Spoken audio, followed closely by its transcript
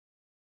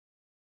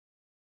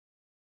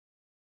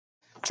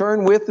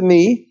Turn with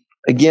me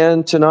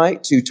again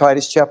tonight to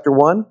Titus chapter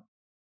 1.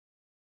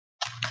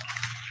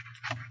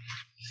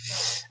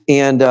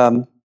 And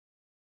I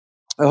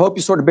hope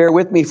you sort of bear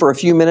with me for a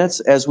few minutes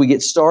as we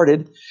get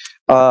started.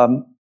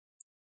 I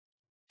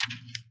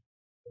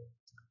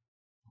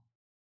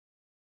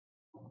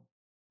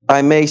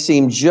may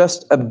seem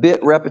just a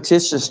bit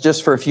repetitious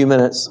just for a few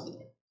minutes.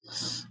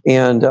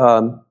 And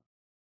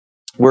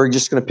we're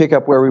just going to pick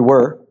up where we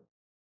were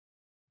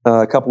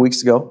a couple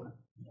weeks ago.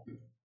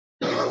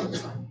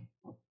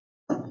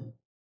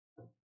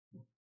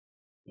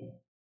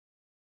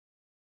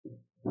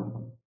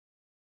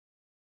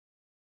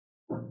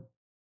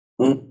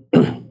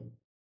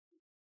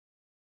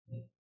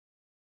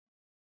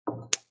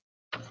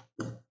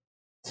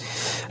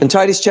 In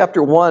Titus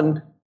chapter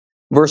 1,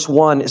 verse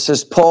 1, it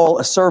says, Paul,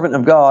 a servant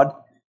of God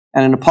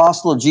and an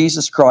apostle of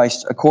Jesus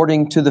Christ,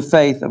 according to the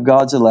faith of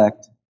God's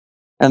elect,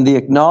 and the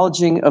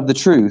acknowledging of the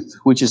truth,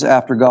 which is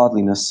after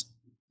godliness,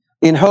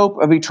 in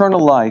hope of eternal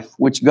life,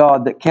 which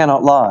God that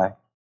cannot lie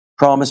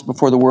promised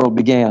before the world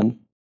began,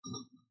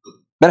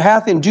 but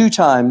hath in due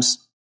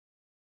times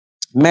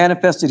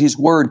manifested his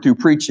word through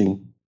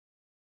preaching,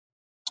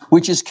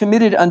 which is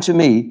committed unto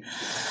me,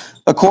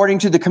 according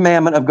to the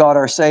commandment of God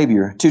our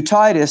Savior, to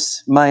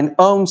Titus, mine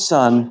own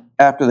son,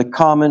 after the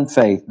common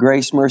faith,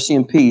 grace, mercy,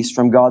 and peace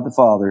from God the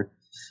Father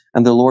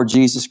and the Lord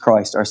Jesus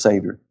Christ our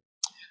Savior.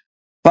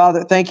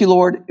 Father, thank you,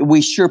 Lord.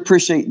 We sure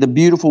appreciate the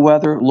beautiful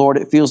weather. Lord,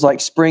 it feels like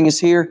spring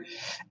is here.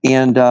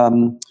 And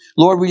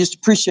Lord, we just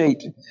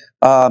appreciate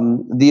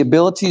the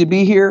ability to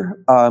be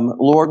here.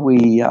 Lord,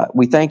 we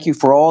thank you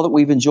for all that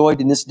we've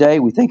enjoyed in this day.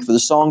 We thank you for the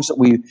songs that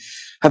we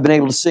have been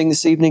able to sing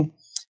this evening.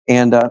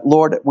 And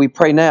Lord, we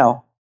pray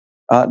now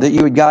that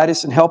you would guide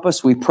us and help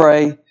us. We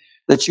pray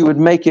that you would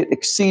make it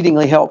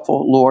exceedingly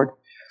helpful, Lord,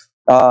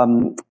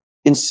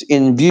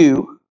 in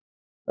view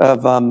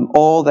of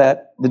all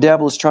that the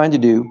devil is trying to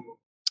do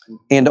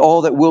and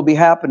all that will be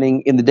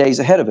happening in the days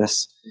ahead of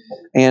us.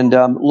 And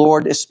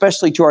Lord,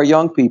 especially to our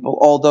young people,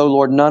 although,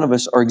 Lord, none of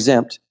us are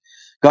exempt.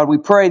 God, we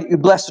pray that you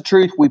bless the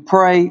truth. We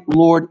pray,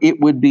 Lord, it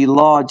would be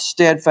lodged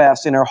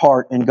steadfast in our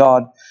heart. And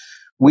God,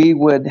 we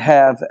would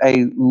have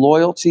a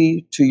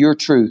loyalty to your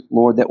truth,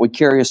 Lord, that would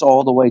carry us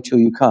all the way till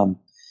you come.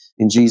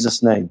 In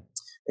Jesus' name,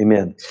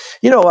 amen.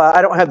 You know,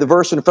 I don't have the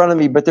verse in front of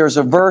me, but there's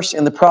a verse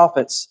in the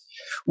prophets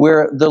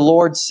where the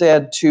Lord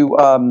said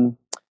to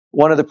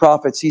one of the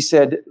prophets, he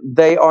said,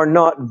 they are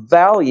not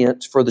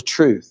valiant for the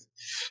truth.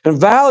 And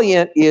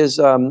valiant is,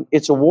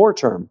 it's a war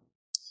term.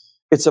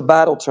 It's a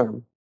battle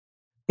term.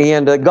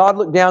 And God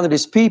looked down at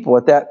his people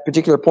at that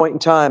particular point in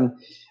time,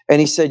 and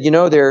he said,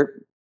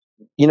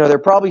 they're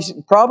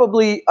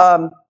probably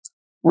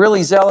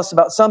really zealous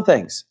about some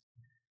things.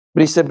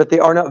 But he said, but they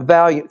are not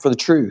valiant for the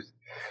truth.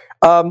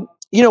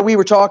 We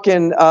were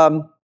talking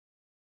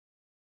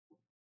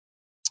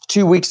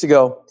 2 weeks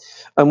ago,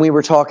 and we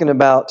were talking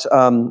about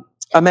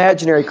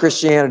imaginary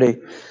Christianity.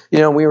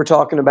 We were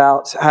talking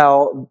about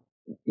how,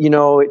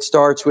 it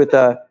starts with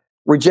a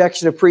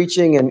rejection of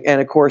preaching,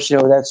 and of course,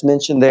 that's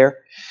mentioned there.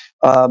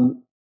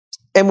 And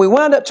we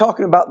wound up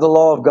talking about the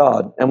law of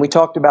God, and we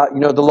talked about,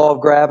 the law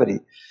of gravity.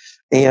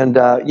 And,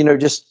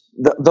 just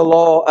the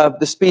law of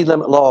the speed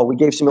limit law. We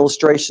gave some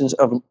illustrations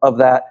of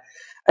that.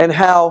 And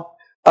how,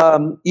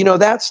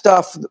 that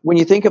stuff, when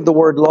you think of the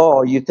word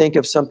law, you think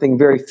of something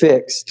very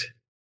fixed,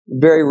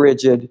 very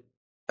rigid,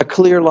 a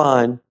clear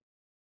line.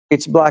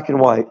 It's black and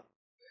white.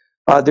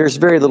 There's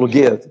very little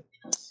give.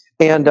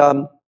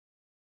 And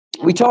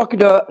we talked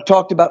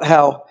about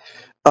how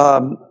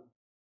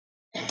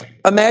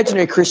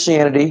imaginary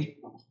Christianity,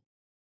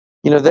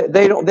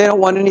 they don't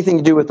want anything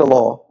to do with the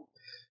law.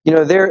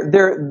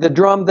 The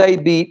drum they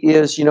beat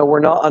is,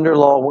 we're not under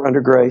law, we're under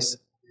grace.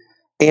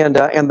 And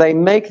they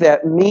make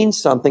that mean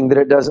something that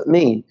it doesn't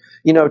mean.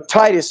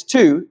 Titus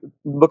 2,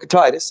 book of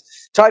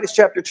Titus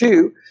chapter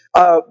 2,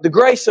 the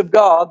grace of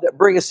God that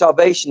bringeth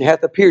salvation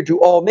hath appeared to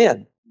all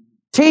men,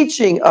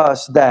 teaching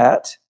us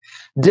that,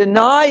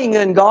 denying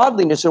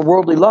ungodliness and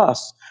worldly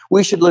lusts,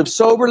 we should live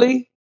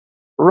soberly,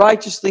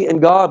 righteously,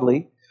 and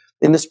godly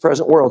in this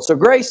present world. So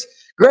grace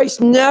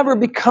never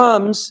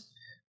becomes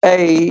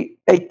a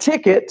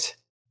ticket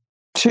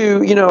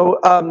to,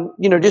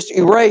 just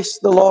erase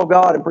the law of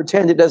God and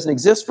pretend it doesn't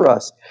exist for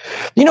us.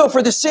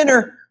 For the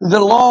sinner, the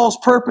law's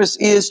purpose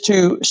is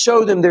to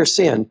show them their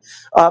sin.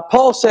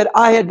 Paul said,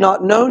 I had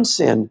not known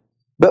sin,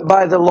 but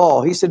by the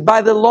law. He said,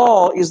 by the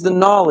law is the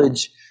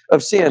knowledge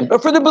of sin.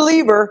 But for the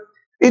believer,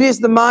 it is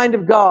the mind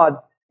of God.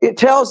 It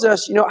tells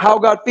us, how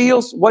God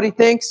feels, what he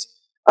thinks,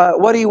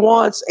 what he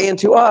wants. And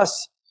to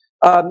us,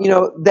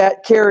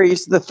 that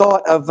carries the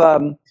thought of,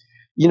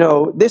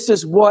 this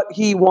is what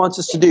he wants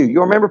us to do.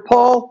 You remember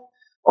Paul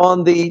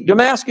on the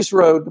Damascus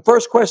road, the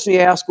first question he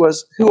asked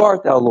was, who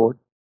art thou, Lord?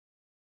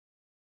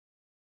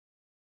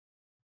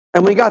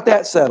 And we got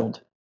that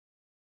settled.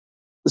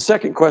 The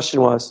second question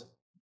was,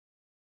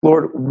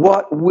 Lord,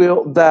 what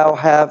wilt thou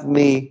have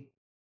me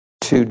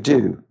to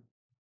do?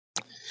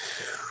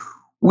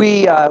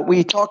 We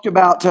talked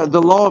about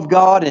the law of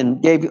God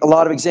and gave a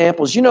lot of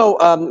examples.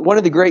 One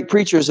of the great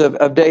preachers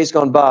of days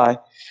gone by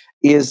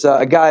is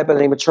a guy by the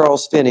name of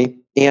Charles Finney.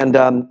 And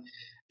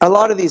a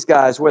lot of these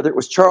guys, whether it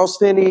was Charles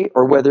Finney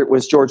or whether it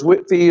was George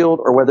Whitefield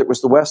or whether it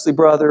was the Wesley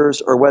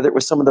brothers or whether it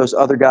was some of those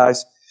other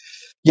guys,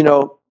 you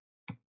know,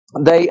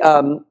 they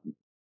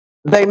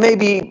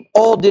maybe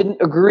all didn't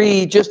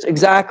agree just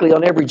exactly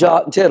on every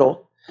jot and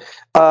tittle.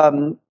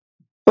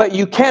 But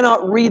you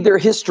cannot read their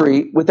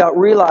history without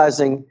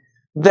realizing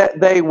that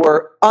they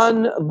were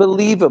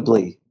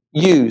unbelievably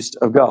used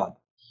of God.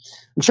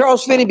 And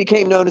Charles Finney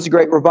became known as a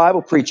great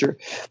revival preacher.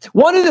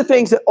 One of the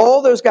things that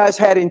all those guys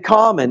had in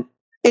common,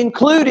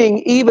 including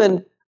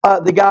even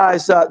the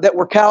guys that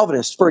were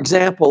Calvinists, for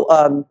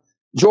example,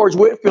 George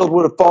Whitefield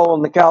would have fallen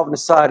on the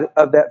Calvinist side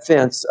of that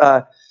fence.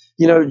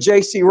 You know,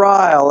 J.C.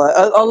 Ryle,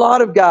 a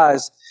lot of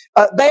guys,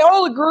 they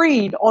all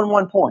agreed on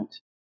one point.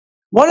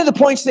 One of the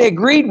points they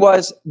agreed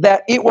was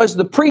that it was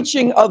the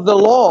preaching of the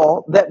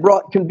law that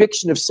brought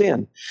conviction of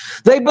sin.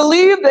 They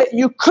believed that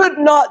you could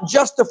not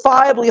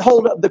justifiably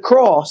hold up the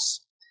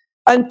cross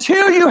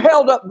until you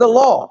held up the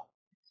law.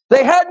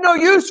 They had no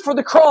use for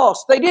the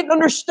cross. They didn't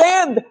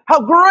understand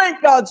how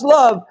great God's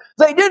love.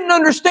 They didn't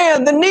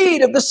understand the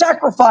need of the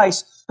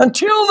sacrifice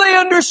until they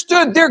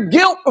understood their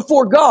guilt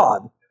before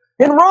God.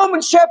 In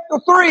Romans chapter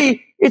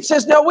 3, it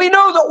says, now we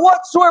know that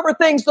whatsoever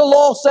things the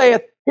law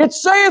saith, it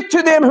saith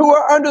to them who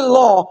are under the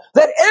law,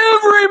 that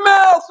every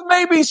mouth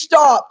may be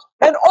stopped,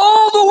 and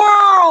all the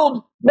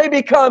world may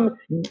become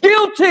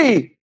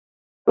guilty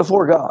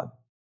before God.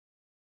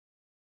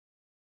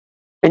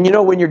 And you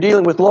know, when you're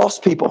dealing with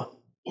lost people,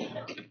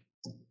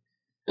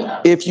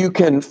 if you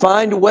can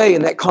find a way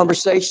in that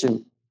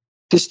conversation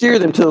to steer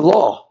them to the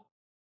law,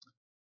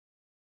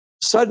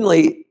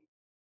 suddenly,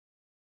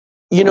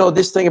 you know,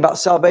 this thing about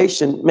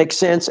salvation makes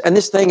sense, and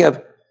this thing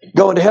of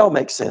going to hell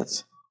makes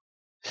sense.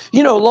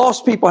 You know,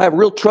 lost people have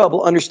real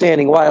trouble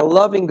understanding why a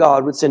loving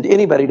God would send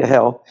anybody to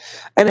hell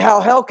and how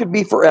hell could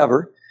be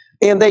forever.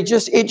 And it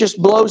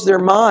just blows their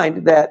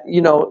mind that,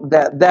 you know,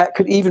 that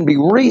could even be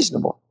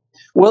reasonable.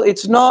 Well,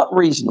 it's not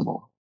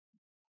reasonable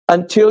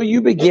until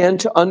you begin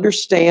to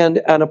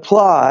understand and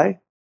apply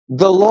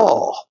the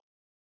law.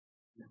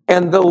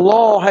 And the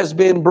law has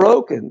been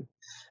broken.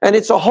 And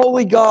it's a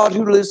holy God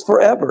who lives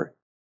forever.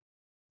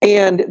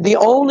 And the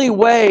only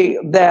way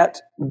that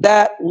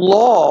that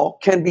law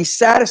can be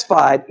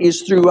satisfied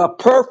is through a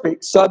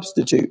perfect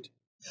substitute.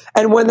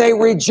 And when they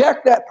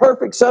reject that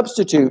perfect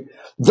substitute,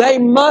 they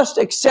must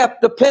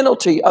accept the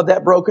penalty of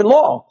that broken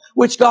law,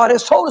 which God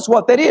has told us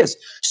what that is.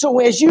 So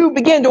as you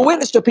begin to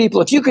witness to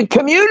people, if you can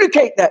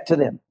communicate that to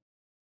them,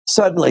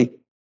 suddenly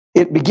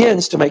it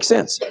begins to make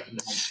sense.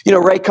 You know,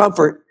 Ray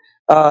Comfort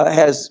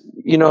has,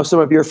 you know, some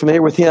of you are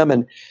familiar with him,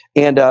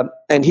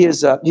 and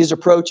his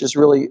approach is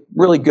really,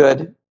 really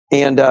good.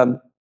 And,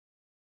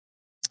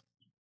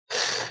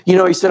 you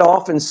know, he said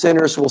often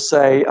sinners will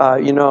say,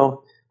 you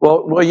know,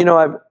 well, you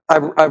know,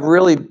 I've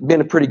really been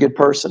a pretty good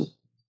person.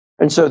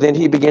 And so then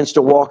he begins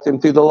to walk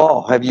them through the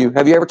law. Have you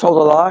ever told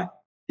a lie?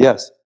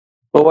 Yes.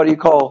 Well, what do you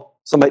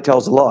call somebody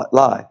tells a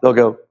lie? They'll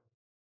go,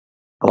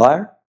 a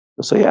liar?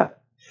 They'll say, yeah.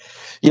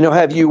 You know,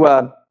 have you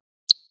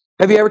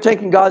ever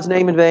taken God's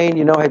name in vain?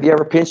 You know, have you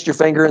ever pinched your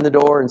finger in the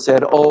door and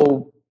said,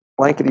 oh,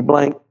 blankety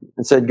blank,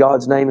 and said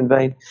God's name in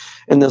vain?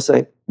 And they'll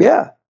say,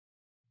 yeah.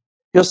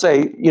 He'll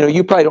say, you know,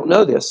 you probably don't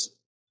know this,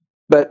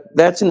 but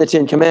that's in the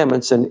Ten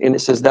Commandments, and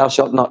it says, thou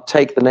shalt not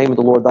take the name of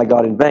the Lord thy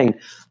God in vain.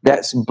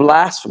 That's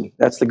blasphemy.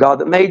 That's the God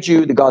that made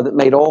you, the God that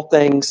made all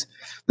things,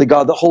 the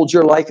God that holds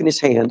your life in his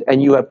hand,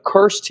 and you have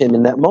cursed him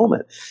in that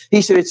moment.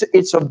 He said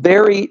it's a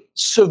very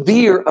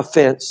severe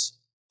offense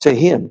to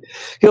him.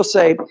 He'll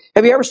say,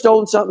 have you ever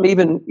stolen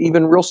something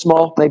even real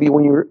small, maybe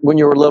when you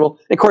were little?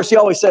 And of course, he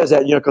always says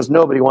that, you know, because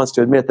nobody wants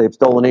to admit they've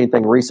stolen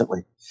anything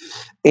recently.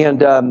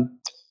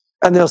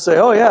 And they'll say,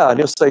 oh, yeah. And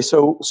he'll say,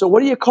 so what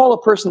do you call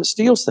a person that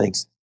steals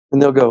things?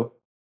 And they'll go,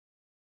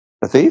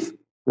 a thief? And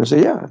they'll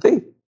say, yeah, a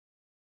thief.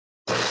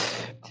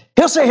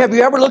 He'll say, have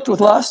you ever looked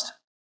with lust?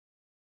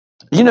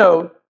 You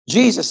know,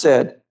 Jesus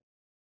said,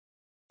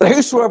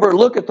 whosoever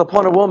looketh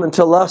upon a woman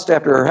to lust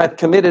after her hath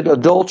committed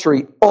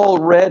adultery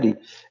already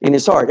in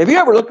his heart. Have you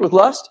ever looked with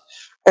lust?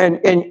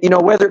 And you know,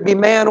 whether it be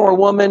man or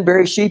woman,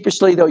 very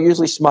sheepishly, they'll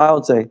usually smile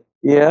and say,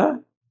 yeah.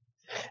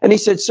 And he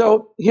said,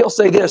 so he'll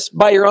say this,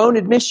 by your own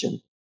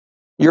admission,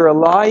 you're a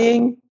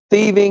lying,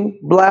 thieving,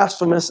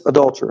 blasphemous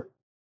adulterer.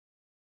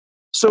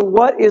 So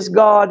what is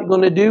God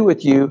going to do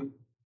with you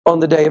on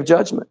the day of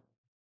judgment?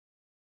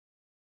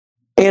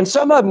 And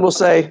some of them will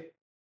say,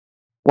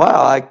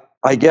 wow,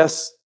 I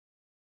guess,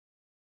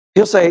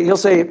 he'll say,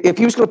 if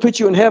he was going to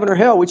put you in heaven or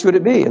hell, which would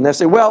it be? And they'll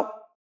say, well,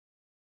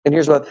 and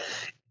here's what,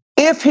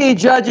 if he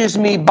judges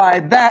me by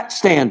that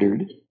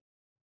standard,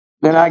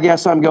 then I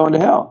guess I'm going to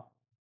hell.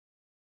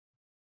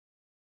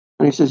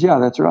 And he says, yeah,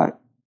 that's right.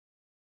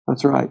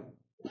 That's right.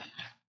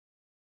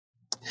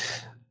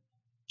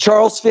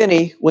 Charles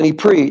Finney, when he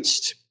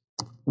preached,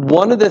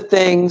 one of the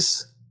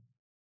things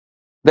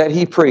that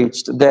he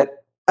preached that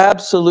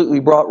absolutely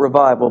brought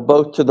revival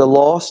both to the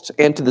lost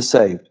and to the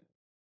saved,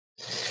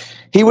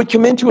 he would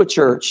come into a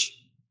church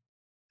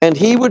and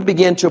he would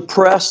begin to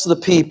press the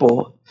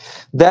people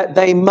that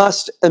they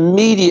must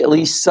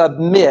immediately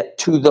submit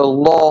to the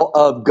law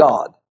of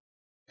God.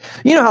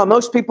 You know how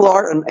most people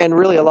are, and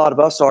really a lot of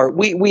us are.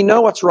 We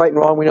know what's right and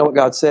wrong. We know what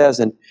God says.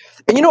 And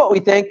you know what we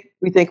think?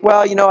 We think,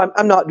 well,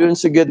 I'm not doing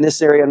so good in this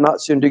area. I'm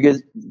not so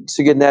good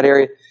in that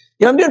area.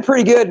 I'm doing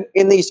pretty good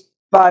in these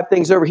 5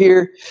 things over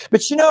here.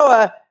 But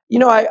I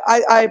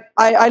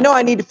know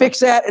I need to fix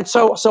that. And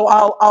so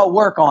I'll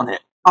work on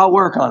it. I'll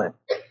work on it.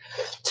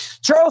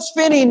 Charles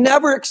Finney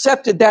never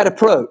accepted that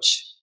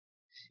approach.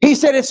 He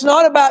said, it's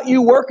not about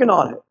you working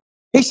on it.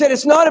 He said,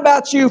 it's not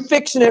about you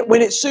fixing it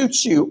when it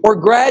suits you or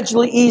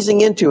gradually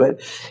easing into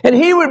it. And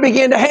he would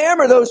begin to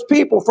hammer those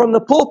people from the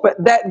pulpit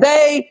that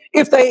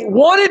if they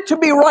wanted to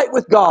be right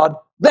with God,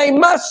 they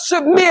must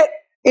submit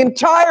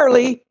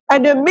entirely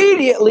and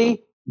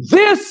immediately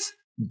this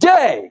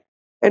day.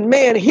 And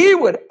man, he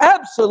would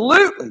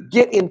absolutely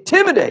get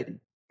intimidated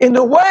in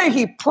the way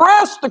he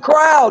pressed the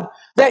crowd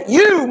that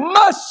you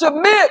must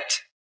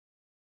submit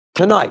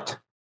tonight.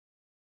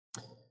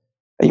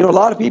 And a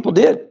lot of people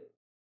did.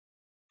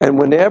 And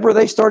whenever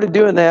they started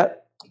doing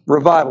that,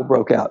 revival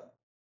broke out.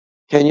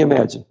 Can you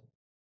imagine?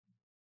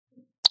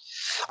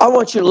 I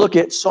want you to look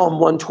at Psalm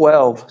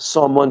 112.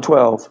 Psalm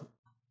 112.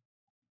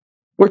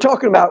 We're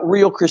talking about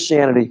real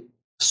Christianity.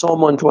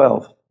 Psalm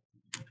 112.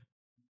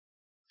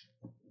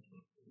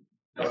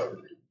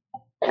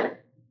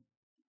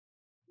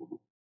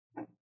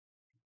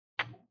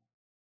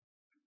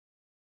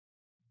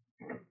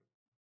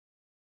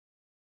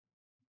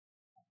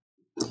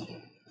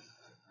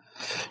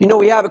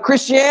 We have a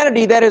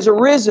Christianity that has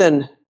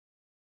arisen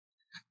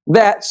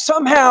that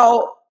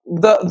somehow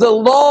the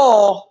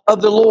law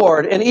of the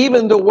Lord and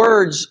even the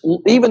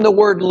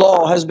word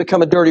law has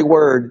become a dirty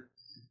word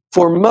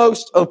for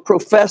most of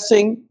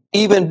professing,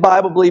 even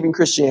Bible-believing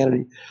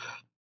Christianity.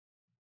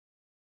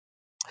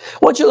 I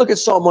want you to look at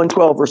Psalm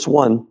 112, verse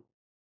 1.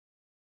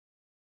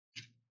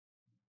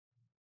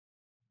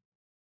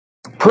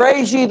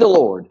 Praise ye the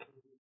Lord.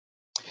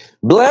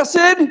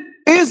 Blessed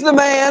is the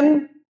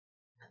man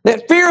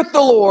that feareth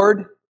the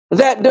Lord,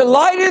 that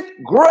delighteth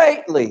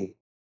greatly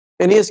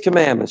in his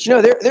commandments.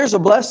 There's a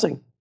blessing.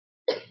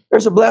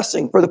 There's a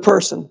blessing for the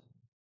person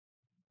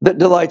that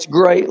delights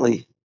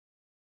greatly.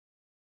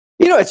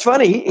 It's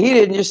funny. He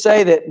didn't just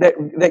say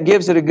that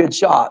gives it a good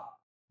shot.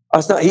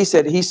 He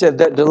said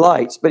that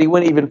delights, but he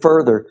went even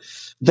further.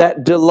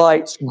 That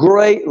delights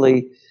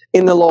greatly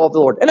in the law of the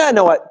Lord. And I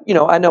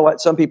know what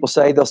some people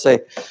say. They'll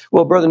say,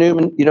 well, Brother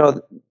Newman,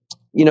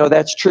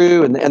 that's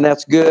true and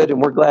that's good,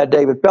 and we're glad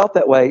David felt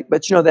that way.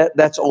 But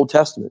that's Old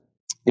Testament.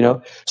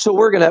 So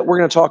we're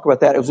gonna talk about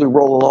that as we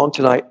roll along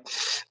tonight.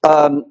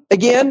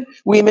 Again,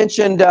 we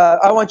mentioned.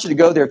 I want you to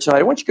go there tonight.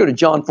 I want you to go to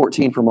John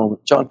 14 for a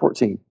moment. John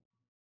 14.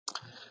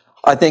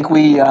 I think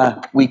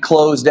we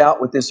closed out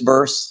with this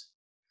verse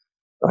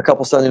a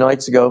couple Sunday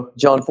nights ago.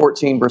 John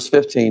 14, verse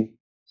 15.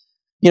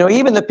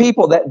 Even the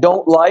people that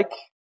don't like,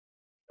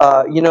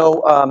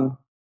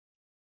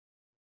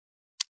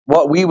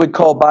 what we would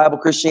call Bible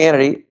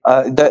Christianity,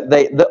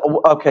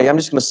 okay, I'm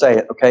just going to say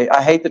it. Okay,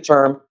 I hate the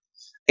term,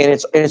 and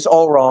it's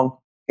all wrong,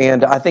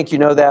 and I think you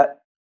know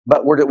that.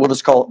 But we'll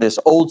just call it this: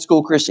 old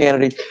school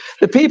Christianity.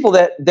 The people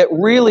that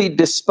really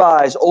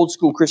despise old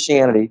school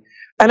Christianity,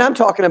 and I'm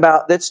talking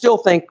about that still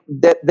think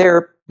that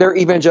they're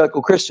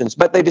evangelical Christians,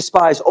 but they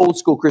despise old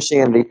school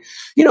Christianity.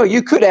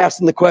 You could ask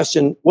them the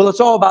question, well,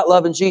 it's all about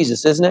loving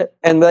Jesus, isn't it?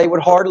 And they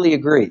would heartily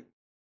agree.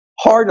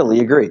 Heartily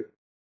agree.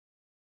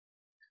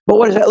 But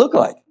what does that look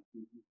like?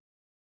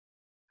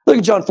 Look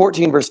at John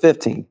 14, verse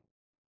 15.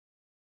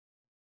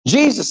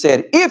 Jesus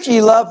said, if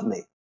ye love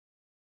me,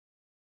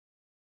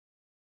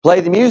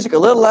 play the music a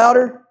little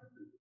louder,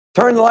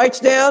 turn the lights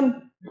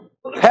down,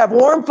 have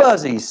warm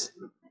fuzzies,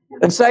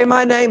 and say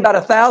my name about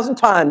 1,000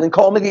 times and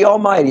call me the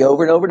Almighty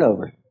over and over and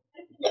over. Is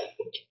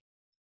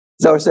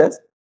that what it says?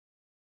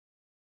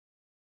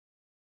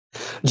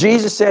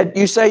 Jesus said,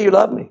 you say you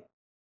love me.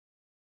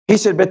 He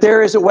said, but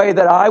there is a way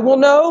that I will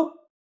know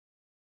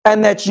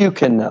and that you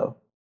can know.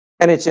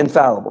 And it's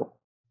infallible.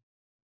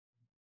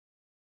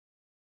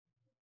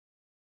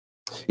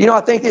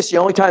 I think this is the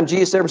only time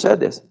Jesus ever said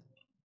this.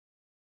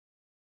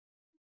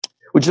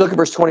 Would you look at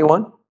verse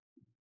 21?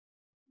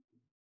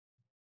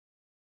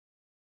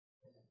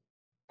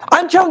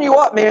 I'm telling you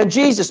what, man,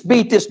 Jesus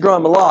beat this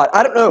drum a lot.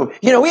 I don't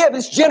know. We have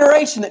this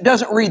generation that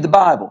doesn't read the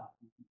Bible.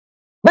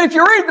 But if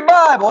you read the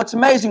Bible, it's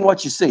amazing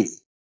what you see.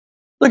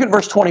 Look at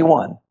verse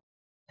 21.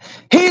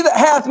 He that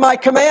hath my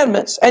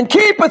commandments and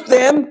keepeth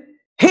them,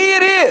 he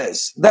it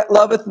is that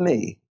loveth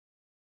me.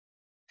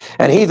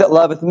 And he that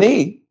loveth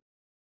me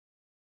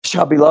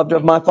shall be loved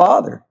of my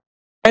Father.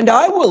 And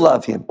I will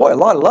love him. Boy, a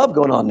lot of love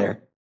going on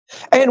there.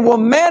 And will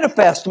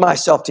manifest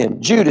myself to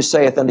him. Judas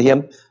saith unto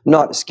him,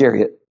 not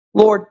Iscariot,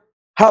 Lord,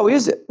 how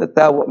is it that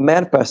thou wilt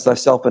manifest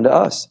thyself unto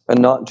us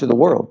and not unto the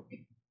world?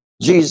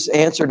 Jesus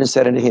answered and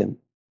said unto him,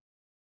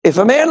 if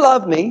a man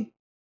love me,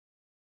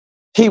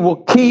 he will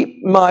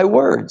keep my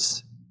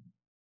words.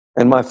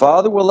 And my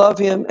Father will love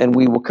him, and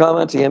we will come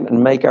unto him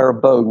and make our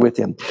abode with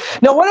him.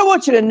 Now, what I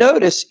want you to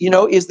notice,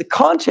 is the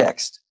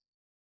context.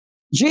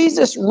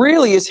 Jesus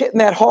really is hitting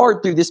that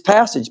hard through this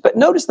passage. But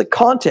notice the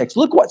context.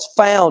 Look what's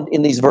found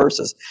in these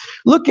verses.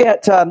 Look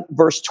at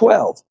verse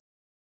 12.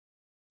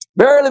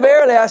 Verily,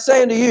 verily, I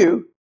say unto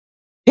you,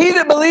 he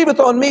that believeth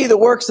on me, the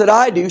works that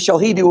I do, shall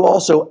he do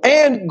also,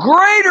 and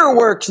greater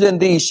works than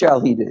these shall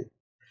he do.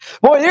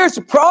 Boy, there's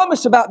a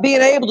promise about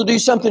being able to do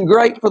something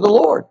great for the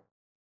Lord.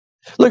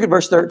 Look at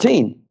verse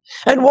 13.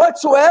 And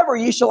whatsoever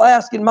ye shall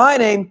ask in my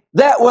name,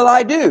 that will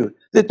I do,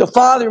 that the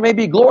Father may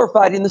be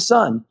glorified in the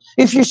Son.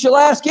 If you shall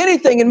ask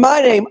anything in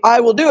my name, I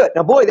will do it.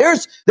 Now, boy,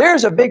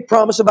 there's a big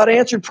promise about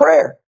answered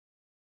prayer.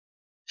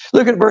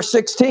 Look at verse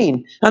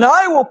 16. And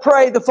I will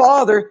pray the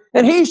Father,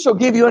 and he shall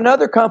give you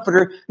another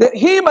comforter, that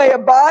he may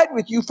abide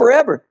with you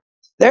forever.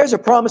 There's a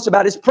promise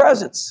about his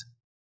presence.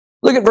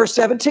 Look at verse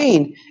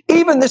 17.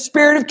 Even the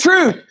Spirit of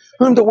truth,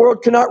 whom the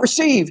world cannot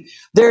receive.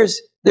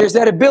 There's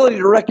that ability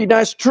to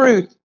recognize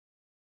truth.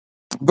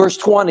 Verse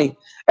 20.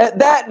 At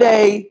that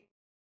day,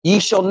 ye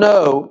shall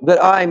know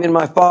that I am in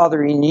my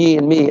Father, and ye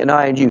in me, and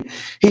I in you.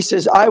 He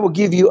says, I will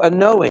give you a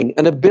knowing,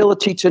 an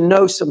ability to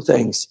know some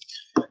things.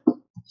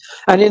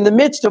 And in the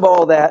midst of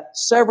all that,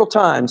 several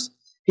times,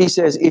 he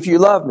says, if you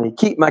love me,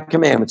 keep my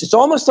commandments. It's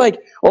almost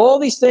like all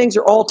these things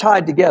are all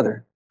tied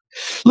together.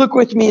 Look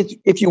with me,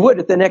 if you would,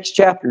 at the next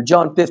chapter,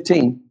 John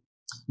 15.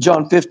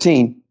 John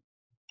 15,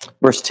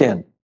 verse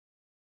 10.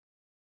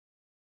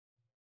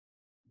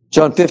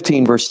 John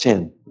 15, verse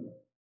 10.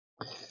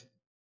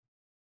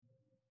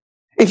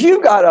 If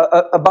you've got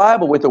a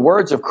Bible with the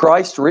words of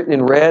Christ written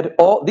in red,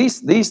 all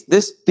these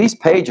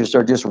pages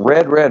are just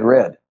red, red,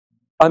 red.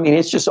 I mean,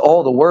 it's just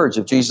all the words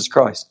of Jesus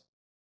Christ.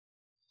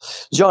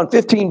 John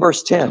 15,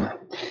 verse 10.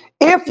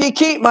 If ye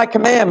keep my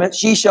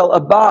commandments, ye shall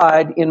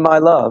abide in my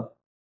love,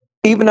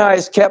 even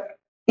as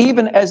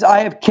I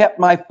have kept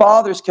my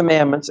Father's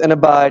commandments and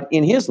abide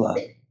in his love.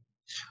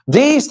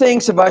 These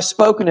things have I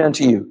spoken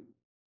unto you,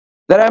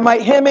 that I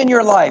might hem in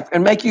your life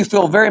and make you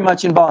feel very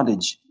much in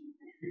bondage.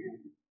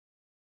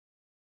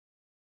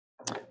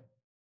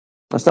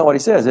 That's not what he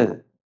says, is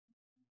it?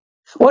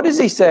 What does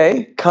he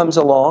say comes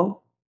along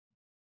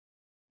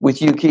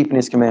with you keeping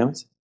his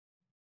commandments?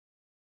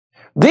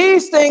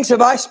 These things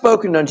have I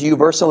spoken unto you,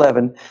 verse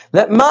 11,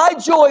 that my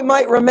joy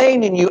might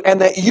remain in you and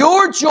that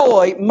your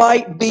joy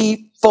might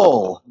be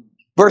full.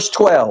 Verse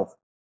 12,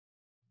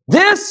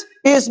 this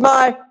is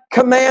my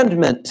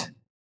commandment,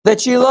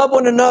 that ye love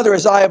one another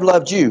as I have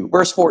loved you.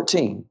 Verse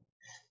 14,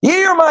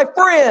 ye are my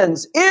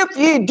friends if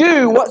ye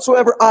do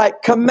whatsoever I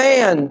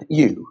command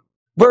you.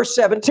 Verse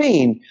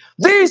 17,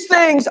 these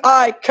things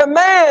I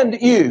command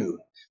you,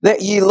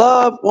 that ye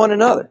love one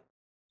another.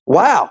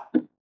 Wow.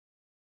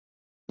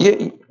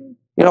 You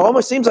know,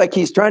 almost seems like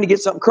he's trying to get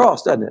something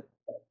across, doesn't it?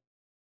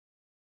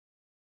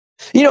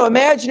 You know,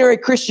 imaginary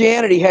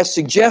Christianity has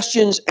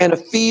suggestions and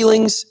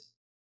feelings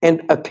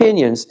and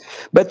opinions,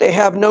 but they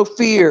have no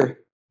fear,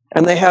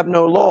 and they have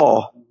no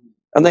law,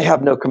 and they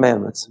have no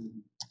commandments.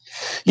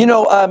 You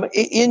know,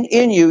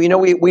 in you, you know,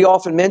 we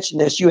often mention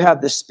this, you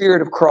have the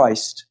Spirit of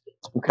Christ,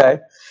 okay?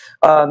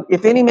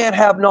 If any man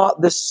have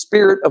not the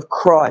Spirit of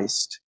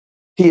Christ,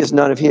 he is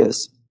none of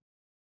his.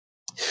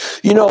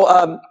 You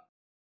know,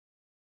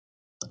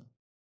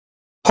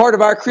 part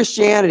of our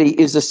Christianity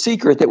is a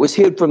secret that was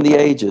hid from the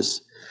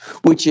ages,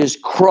 which is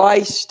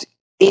Christ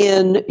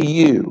in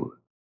you.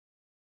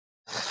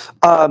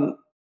 And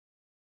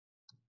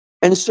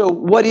so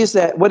what is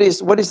that? What is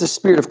the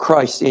Spirit of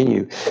Christ in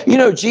you? You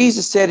know,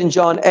 Jesus said in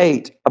John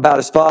 8 about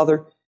his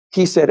Father,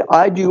 he said,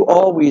 I do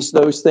always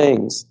those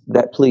things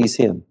that please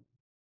him.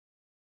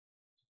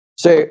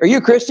 Say, are you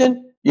a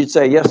Christian? You'd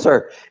say, yes,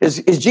 sir.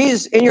 Is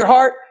Jesus in your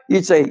heart?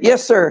 You'd say,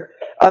 yes, sir.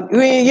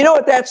 You know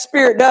what that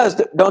Spirit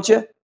does, don't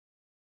you?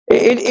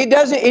 It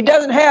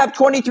doesn't have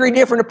 23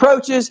 different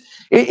approaches.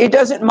 It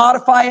doesn't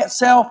modify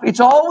itself.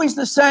 It's always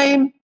the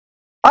same.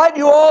 I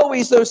do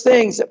always those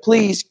things that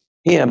please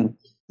him.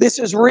 This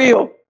is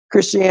real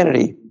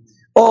Christianity.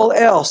 All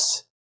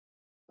else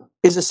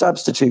is a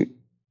substitute.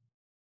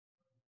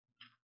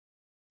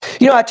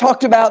 You know, I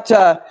talked about,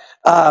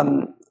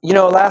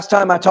 last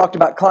time I talked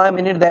about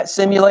climbing into that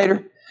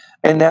simulator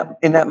in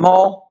that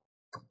mall.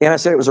 And I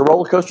said it was a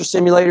roller coaster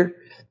simulator.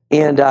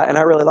 And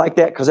I really liked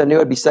that because I knew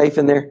I'd be safe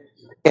in there.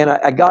 And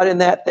I got in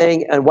that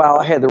thing, and wow,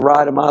 I had the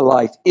ride of my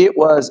life. It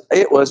was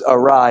a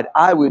ride.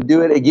 I would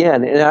do it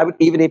again, and I would,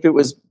 even if it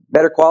was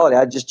better quality,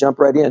 I'd just jump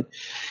right in.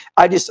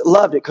 I just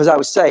loved it because I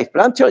was safe.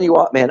 But I'm telling you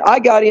what, man, I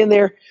got in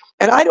there,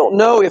 and I don't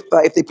know if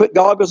they put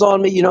goggles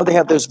on me. You know, they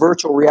have those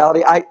virtual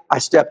reality. I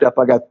stepped up.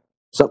 I got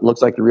something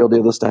looks like the real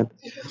deal this time.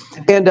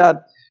 And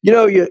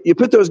you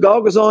put those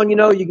goggles on. You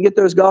know, you can get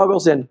those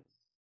goggles, and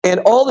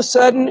all of a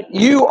sudden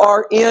you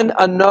are in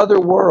another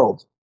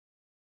world.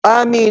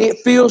 I mean, it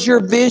fills your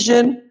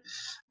vision,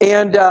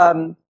 and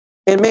man,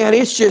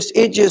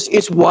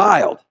 it's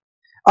wild.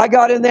 I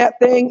got in that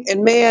thing,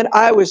 and man,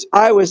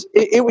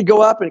 it would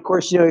go up, and of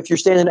course, you know, if you're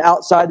standing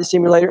outside the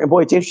simulator, and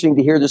boy, it's interesting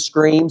to hear the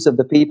screams of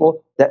the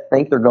people that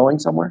think they're going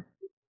somewhere.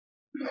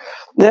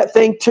 That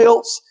thing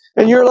tilts,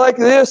 and you're like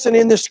this, and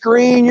in the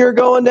screen, you're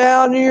going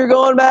down, and you're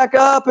going back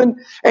up, and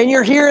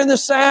you're hearing the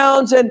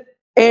sounds, and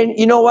And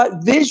you know what?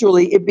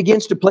 Visually, it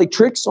begins to play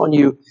tricks on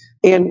you.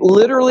 And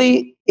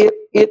literally,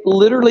 it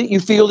literally, you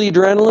feel the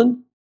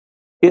adrenaline.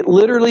 It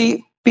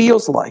literally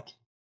feels like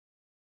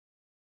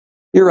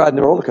you're riding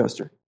a roller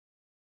coaster.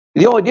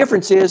 The only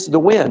difference is the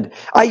wind.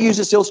 I use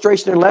this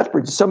illustration in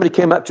Lethbridge. Somebody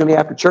came up to me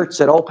after church and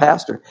said, "Oh,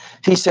 Pastor,"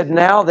 he said,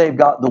 "now they've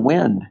got the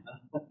wind."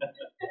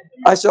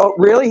 I said, "Oh,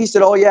 really?" He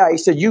said, "Oh, yeah." He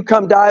said, "You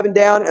come diving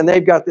down and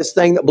they've got this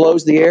thing that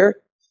blows the air."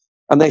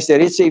 And they said,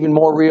 "It's even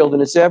more real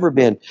than it's ever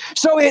been."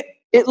 So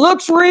it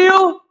looks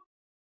real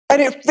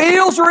and it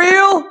feels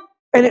real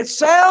and it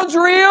sounds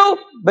real,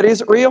 but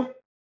is it real?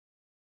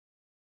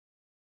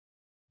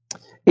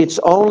 It's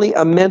only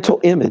a mental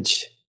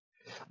image.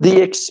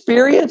 The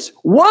experience,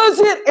 was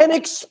it an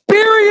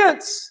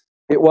experience?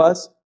 It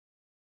was.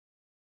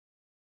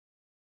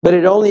 But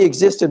it only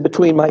existed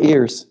between my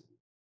ears.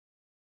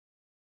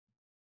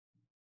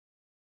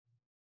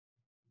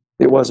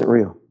 It wasn't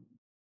real.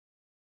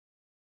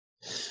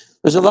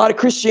 There's a lot of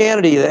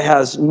Christianity that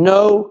has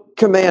no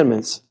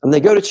commandments. And they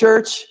go to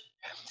church,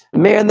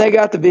 man, they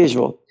got the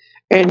visual.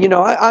 And, you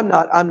know, I'm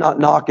not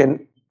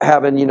knocking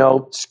having, but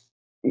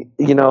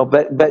you know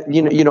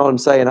what I'm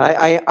saying.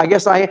 I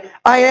guess I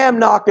am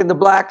knocking the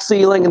black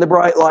ceiling and the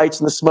bright lights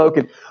and the smoke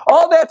and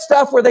all that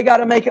stuff where they got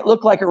to make it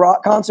look like a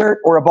rock concert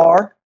or a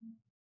bar.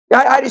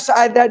 I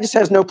decide that just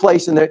has no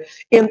place in there.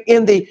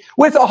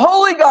 With a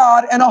holy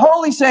God and a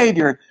holy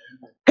Savior,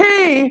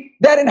 He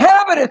that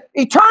inhabiteth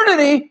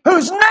eternity,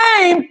 whose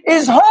name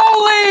is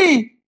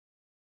holy.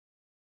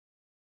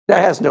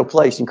 That has no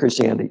place in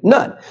Christianity.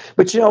 None.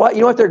 But you know what?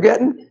 You know what they're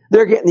getting?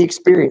 They're getting the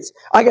experience.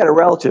 I got a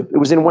relative who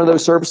was in one of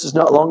those services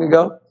not long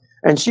ago,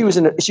 and she was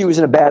in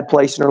a bad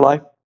place in her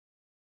life.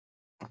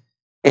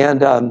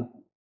 And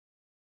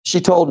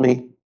she told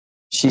me,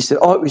 she said,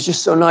 "Oh, it was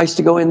just so nice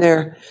to go in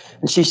there."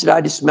 And she said,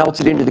 "I just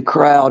melted into the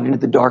crowd, into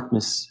the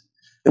darkness."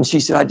 And she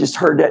said, "I just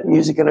heard that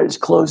music and I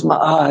just closed my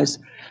eyes."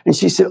 And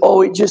she said,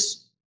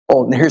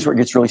 and here's where it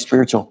gets really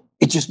spiritual.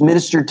 It just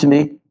ministered to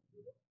me.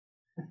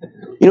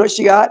 You know what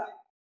she got?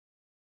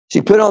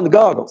 She put on the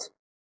goggles.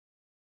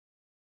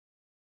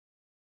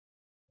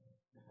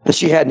 And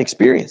she had an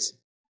experience.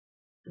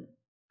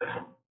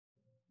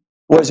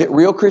 Was it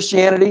real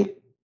Christianity?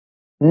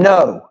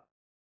 No.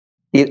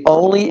 It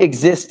only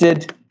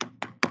existed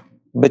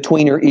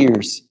between her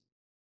ears.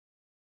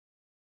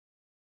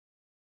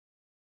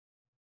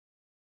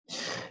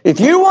 If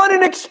you want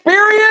an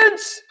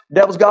experience,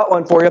 devil's got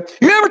one for you.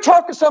 You ever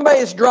talk to somebody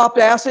that's dropped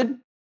acid?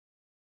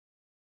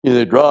 Yeah,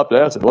 they dropped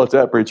acid. What's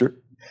that, preacher?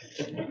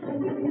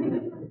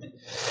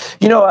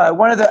 You know,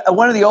 one of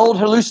the old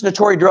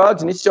hallucinatory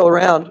drugs, and it's still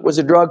around, was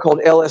a drug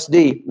called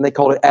LSD, and they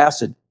called it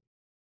acid.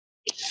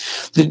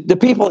 The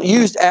people that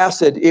used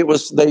acid,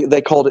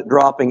 they called it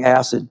dropping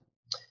acid,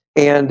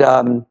 and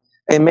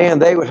man,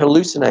 they would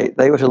hallucinate.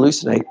 They would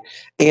hallucinate,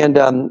 and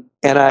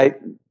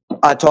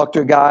I talked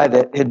to a guy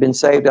that had been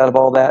saved out of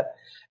all that,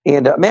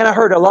 and man, I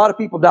heard a lot of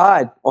people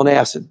died on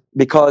acid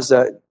because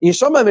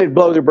some of them would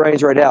blow their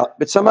brains right out,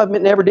 but some of them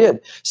it never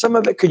did. Some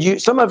of it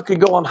could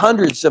go on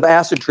hundreds of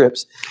acid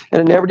trips, and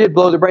it never did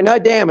blow their brain. Now,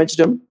 it damaged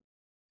them,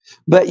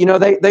 but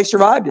they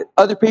survived it.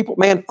 Other people,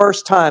 man,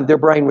 first time their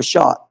brain was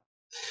shot.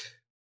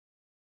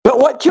 But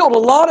what killed a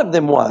lot of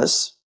them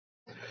was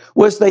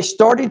they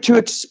started to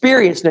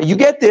experience. Now, you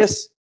get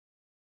this,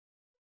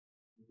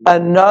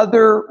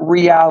 another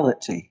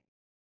reality.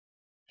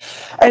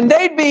 And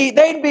they'd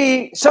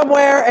be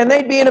somewhere, and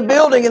they'd be in a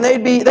building, and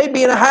they'd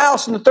be in a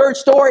house in the third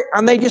story,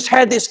 and they just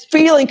had this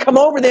feeling come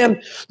over them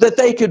that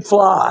they could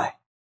fly.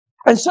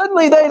 And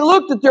suddenly they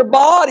looked at their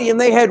body and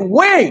they had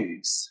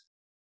wings.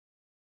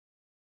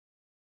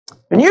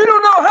 And you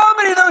don't know how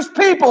many of those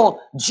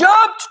people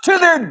jumped to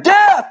their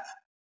death.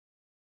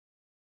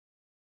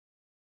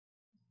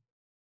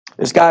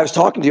 This guy I was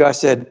talking to, I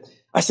said,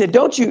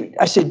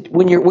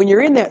 when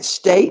you're in that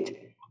state,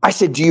 I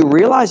said, do you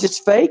realize it's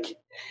fake?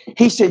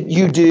 He said,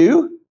 you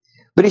do.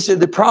 But he said,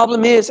 the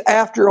problem is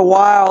after a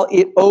while,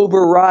 it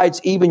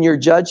overrides even your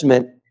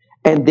judgment.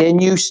 And then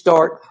you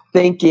start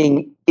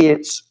thinking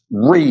it's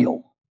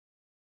real.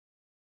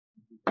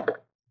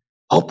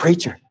 Oh,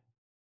 preacher,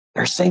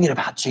 they're singing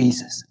about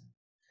Jesus.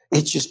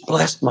 It just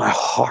blessed my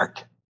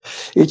heart.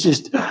 It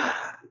just...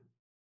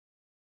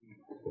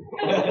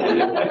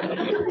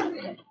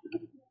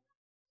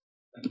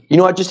 You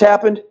know what just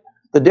happened?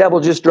 The devil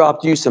just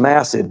dropped you some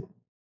acid.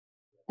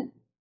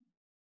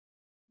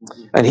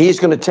 And he's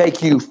going to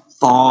take you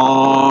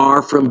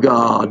far from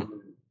God.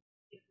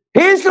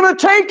 He's going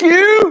to take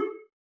you,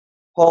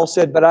 Paul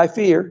said, but I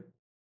fear,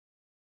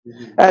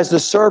 as the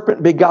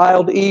serpent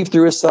beguiled Eve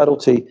through his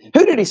subtlety.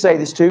 Who did he say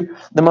this to?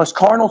 The most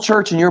carnal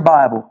church in your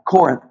Bible,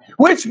 Corinth,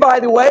 which, by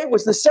the way,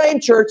 was the same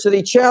church that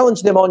he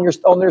challenged them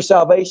on their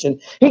salvation.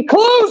 He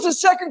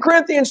closes 2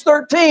 Corinthians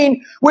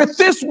 13 with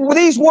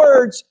these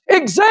words,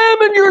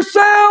 examine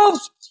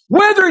yourselves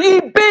whether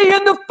ye be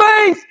in the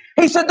faith.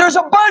 He said, there's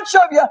a bunch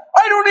of you.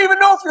 I don't even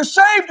know if you're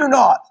saved or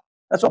not.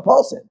 That's what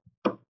Paul said.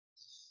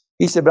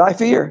 He said, but I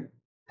fear,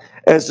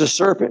 as the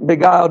serpent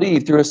beguiled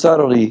Eve through his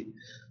subtlety,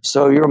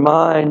 so your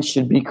mind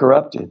should be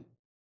corrupted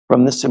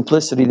from the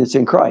simplicity that's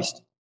in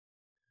Christ.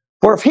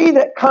 For if he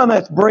that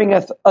cometh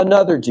bringeth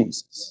another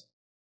Jesus,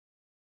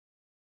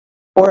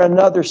 or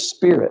another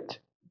spirit,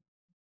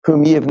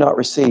 whom ye have not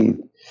received,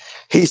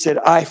 he said,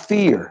 I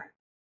fear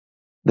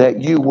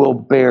that you will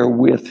bear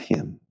with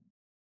him.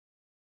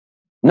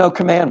 No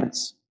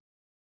commandments,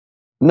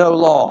 no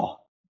law.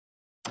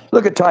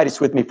 Look at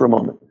Titus with me for a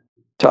moment.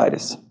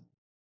 Titus.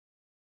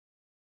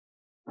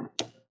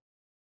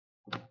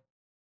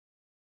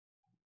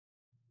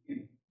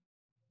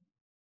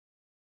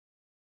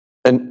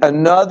 And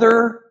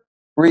another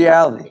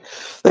reality.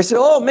 They say,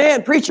 oh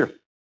man, preacher,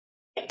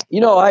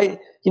 I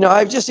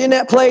was just in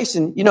that place,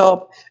 and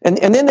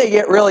then they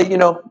get really,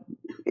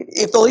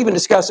 if they'll even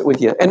discuss it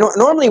with you. And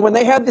normally when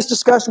they have this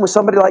discussion with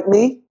somebody like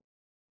me,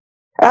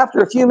 after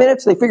a few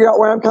minutes, they figure out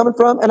where I'm coming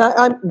from. And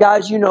I'm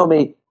guys, you know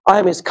me,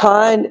 I'm as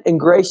kind and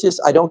gracious.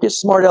 I don't get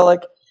smart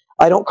aleck.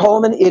 I don't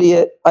call them an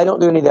idiot. I don't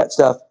do any of that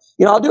stuff.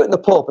 I'll do it in the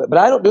pulpit, but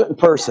I don't do it in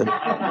person.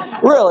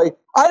 Really,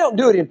 I don't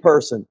do it in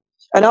person.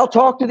 And I'll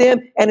talk to them,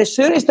 and as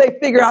soon as they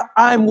figure out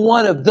I'm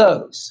one of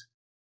those,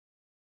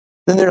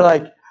 then they're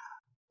like,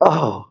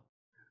 oh,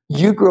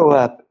 you grow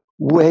up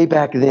way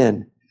back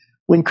then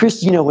when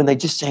when they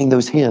just sang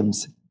those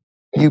hymns,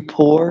 you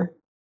poor,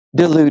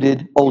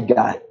 deluded old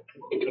guy.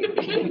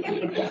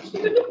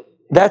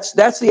 That's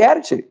the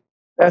attitude.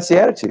 That's the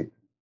attitude.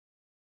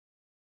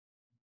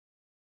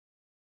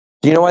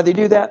 Do you know why they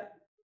do that?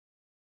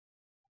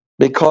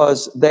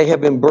 Because they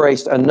have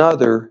embraced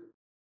another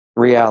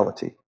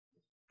reality.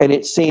 And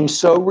it seems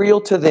so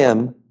real to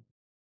them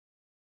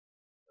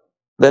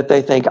that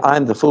they think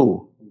I'm the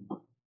fool.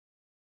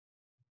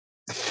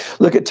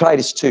 Look at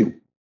Titus 2.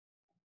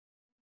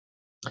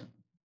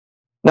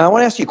 Now, I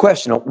want to ask you a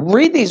question.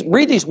 Read these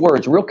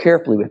words real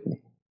carefully with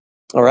me.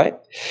 All right?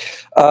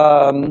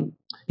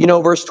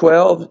 Verse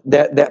 12,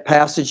 that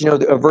passage,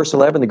 verse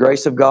 11, the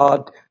grace of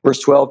God. Verse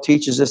 12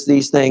 teaches us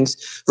these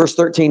things. Verse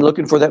 13,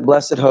 looking for that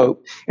blessed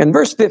hope. And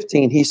verse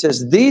 15, he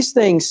says, these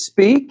things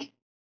speak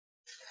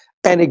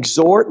and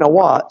exhort, now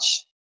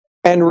watch,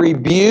 and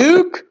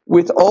rebuke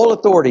with all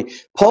authority.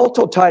 Paul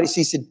told Titus,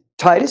 he said,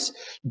 Titus,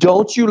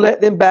 don't you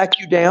let them back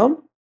you down.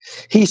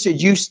 He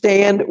said, you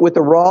stand with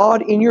a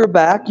rod in your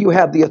back. You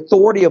have the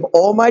authority of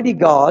Almighty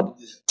God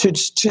to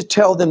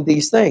tell them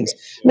these things.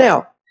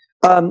 Now,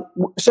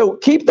 so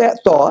keep that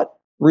thought,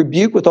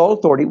 rebuke with all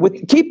authority.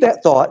 Keep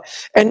that thought,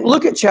 and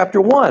look at chapter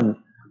 1,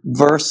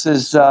 verse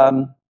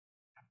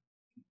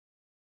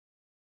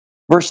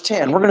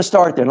 10. We're going to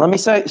start there. Let me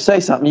say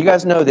something. You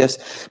guys know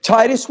this.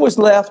 Titus was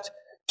left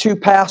to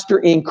pastor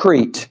in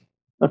Crete.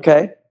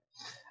 Okay?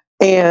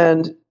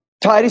 And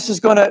Titus is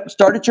going to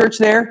start a church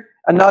there.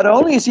 And not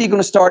only is he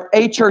going to start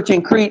a church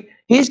in Crete,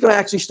 he's going to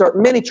actually start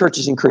many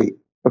churches in Crete.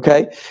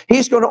 Okay?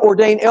 He's going to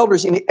ordain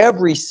elders in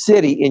every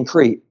city in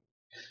Crete.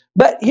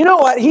 But you know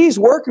what? He's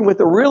working with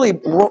a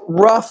really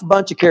rough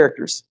bunch of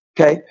characters.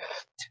 Okay?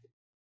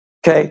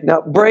 Okay, now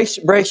brace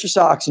your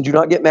socks and do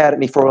not get mad at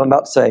me for what I'm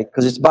about to say,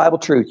 because it's Bible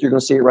truth. You're going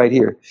to see it right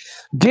here.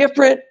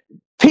 Different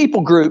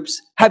people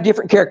groups have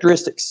different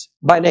characteristics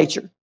by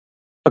nature.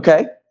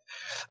 Okay?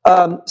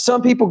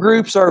 Some people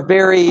groups are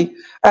very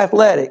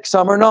athletic.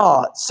 Some are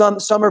not.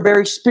 Some are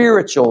very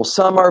spiritual.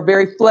 Some are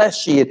very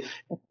fleshy.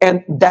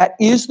 And that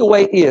is the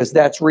way it is.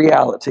 That's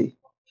reality.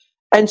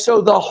 And so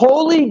the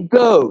Holy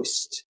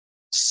Ghost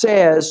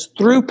says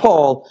through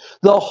Paul,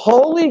 the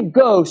Holy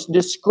Ghost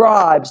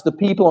describes the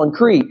people on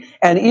Crete,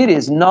 and it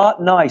is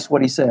not nice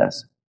what he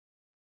says.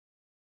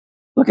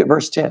 Look at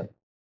verse 10.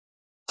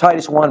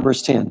 Titus 1,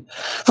 verse 10.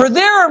 For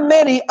there are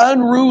many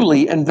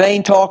unruly and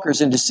vain talkers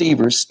and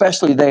deceivers,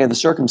 especially they of the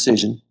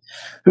circumcision,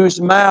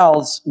 whose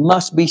mouths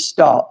must be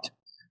stopped,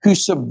 who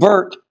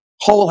subvert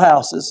whole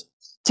houses,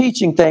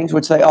 teaching things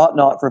which they ought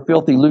not for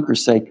filthy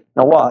lucre's sake.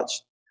 Now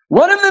watch.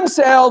 One of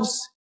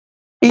themselves,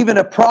 even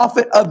a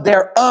prophet of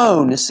their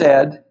own,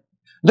 said,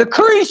 the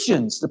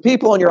Cretians, the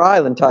people on your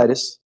island,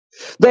 Titus,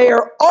 they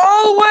are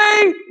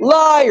always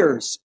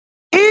liars,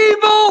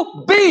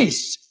 evil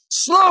beasts,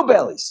 slow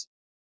bellies.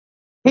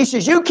 He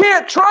says, you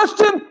can't trust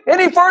them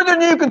any further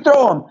than you can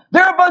throw them.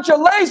 They're a bunch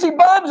of lazy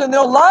bums, and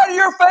they'll lie to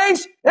your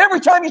face every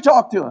time you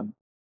talk to them.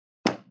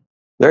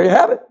 There you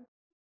have it.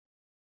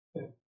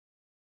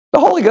 The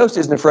Holy Ghost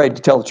isn't afraid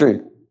to tell the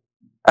truth.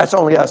 That's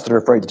only us that are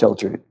afraid to tell the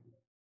truth.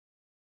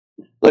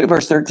 Look at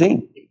verse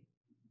 13.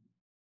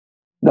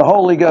 The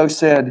Holy Ghost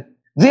said,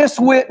 this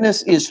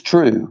witness is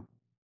true.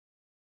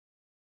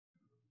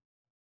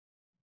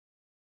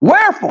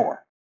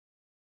 Wherefore,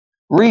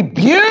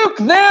 rebuke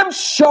them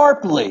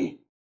sharply.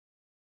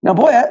 Now,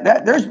 boy,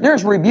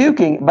 there's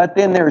rebuking, but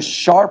then there's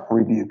sharp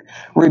rebuke.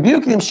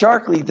 Rebuke them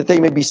sharply that they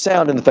may be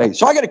sound in the faith.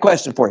 So I got a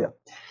question for you.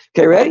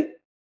 Okay, ready?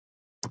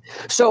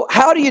 So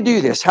how do you do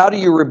this? How do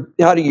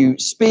you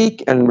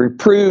speak and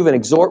reprove and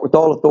exhort with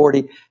all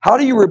authority? How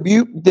do you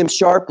rebuke them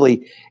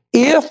sharply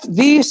if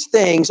these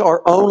things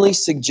are only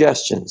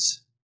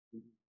suggestions?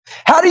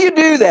 How do you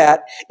do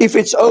that if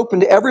it's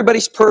open to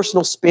everybody's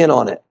personal spin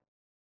on it?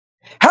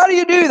 How do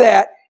you do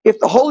that if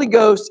the Holy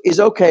Ghost is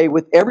okay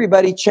with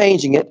everybody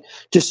changing it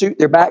to suit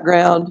their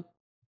background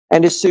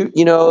and to suit,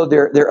 you know,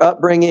 their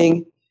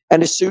upbringing,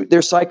 and to suit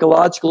their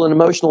psychological and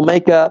emotional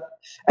makeup,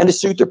 and to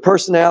suit their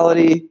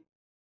personality.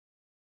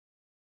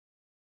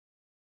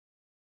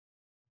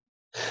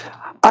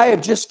 I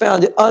have just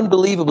found it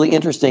unbelievably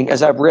interesting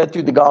as I've read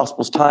through the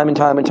Gospels time and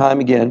time and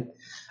time again,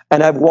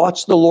 and I've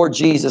watched the Lord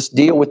Jesus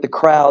deal with the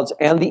crowds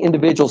and the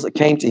individuals that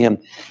came to him,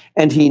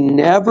 and he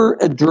never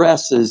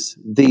addresses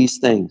these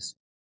things.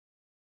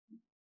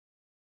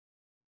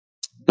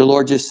 The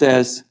Lord just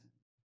says,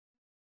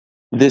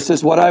 this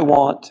is what I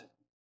want,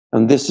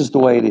 and this is the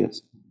way it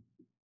is.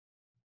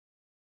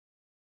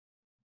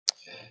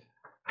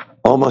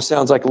 Almost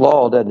sounds like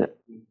law, doesn't it?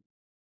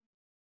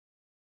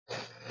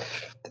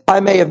 I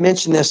may have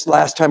mentioned this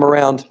last time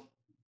around,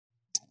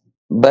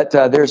 but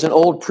there's an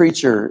old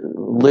preacher.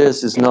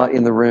 Liz is not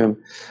in the room.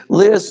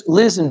 Liz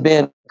and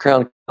Ben at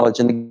Crown College,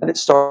 and the guy that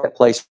started that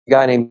place, a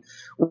guy named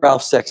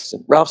Ralph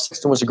Sexton. Ralph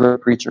Sexton was a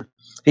great preacher.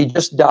 He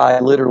just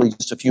died literally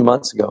just a few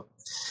months ago.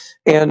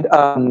 And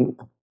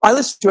I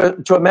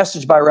listened to a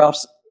message by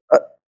Ralph's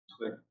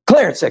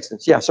Clarence Sexton.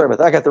 Yeah, sorry about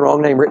that. I got the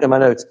wrong name written in my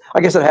notes.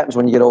 I guess that happens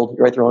when you get old.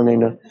 You write the wrong name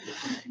down.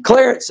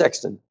 Clarence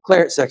Sexton.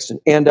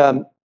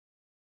 And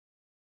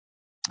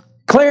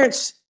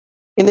Clarence,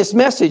 in this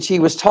message, he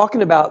was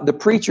talking about the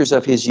preachers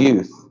of his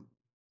youth.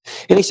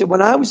 And he said,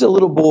 when I was a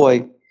little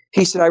boy,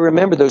 he said, I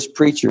remember those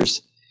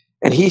preachers.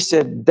 And he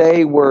said,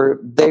 they were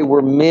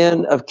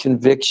men of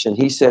conviction.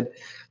 He said,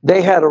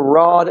 they had a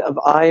rod of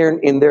iron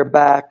in their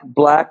back.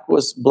 Black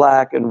was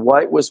black and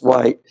white was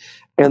white.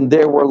 And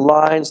there were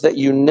lines that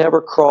you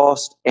never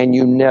crossed and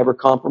you never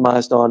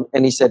compromised on.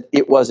 And he said,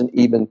 it wasn't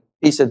even.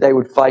 He said, they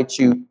would fight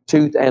you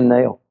tooth and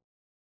nail.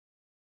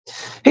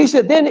 He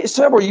said, then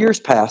several years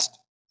passed.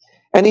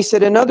 And he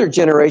said, another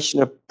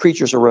generation of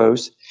preachers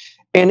arose.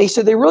 And he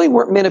said, they really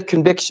weren't men of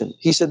conviction.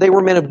 He said, they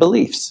were men of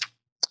beliefs.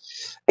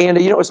 And,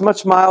 you know, it was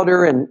much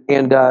milder, and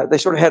they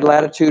sort of had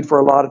latitude for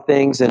a lot of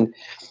things. And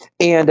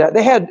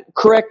they had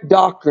correct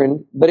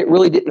doctrine, but it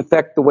really didn't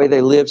affect the way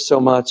they lived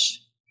so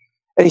much.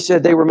 And he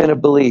said, they were men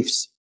of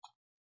beliefs.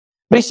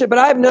 But he said, but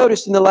I've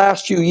noticed in the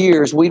last few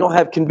years, we don't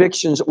have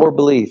convictions or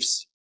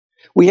beliefs.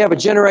 We have a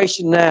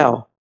generation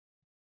now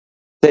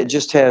that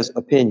just has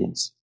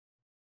opinions.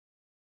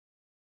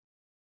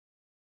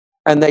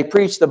 And they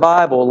preach the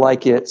Bible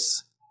like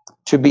it's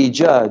to be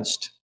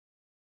judged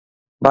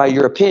by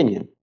your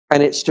opinion.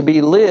 And it's to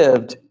be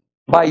lived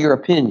by your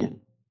opinion.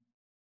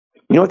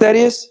 You know what that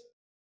is?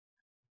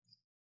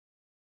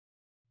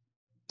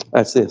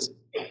 That's this.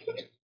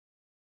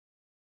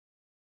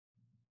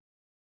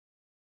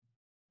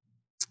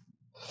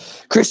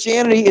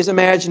 Christianity is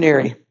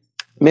imaginary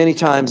many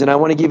times, and I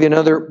want to give you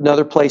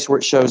another place where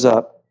it shows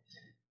up.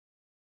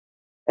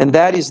 And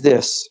that is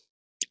this.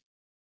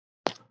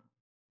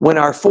 When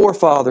our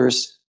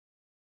forefathers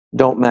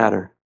don't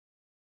matter.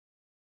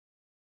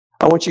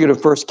 I want you to go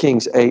to 1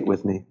 Kings 8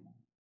 with me.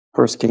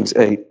 1 Kings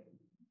 8.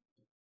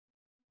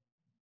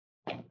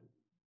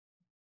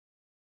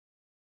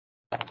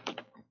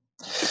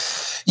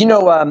 You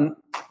know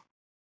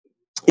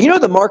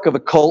the mark of a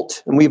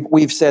cult, and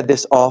we've said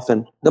this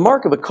often. The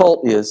mark of a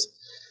cult is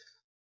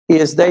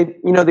they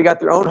got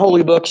their own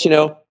holy books. You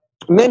know,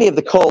 many of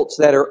the cults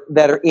that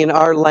are in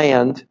our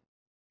land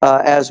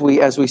as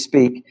we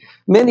speak,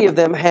 many of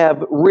them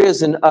have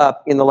risen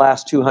up in the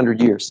last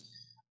 200 years.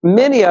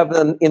 Many of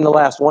them in the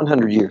last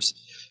 100 years.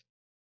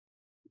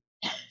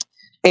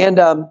 And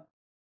the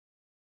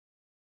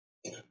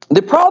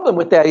problem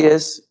with that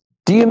is,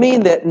 do you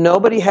mean that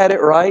nobody had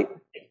it right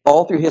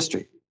all through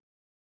history?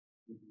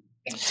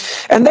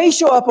 And they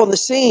show up on the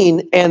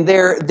scene, and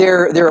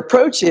their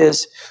approach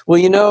is, well,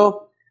 you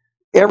know,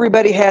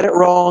 everybody had it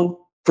wrong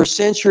for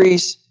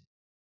centuries,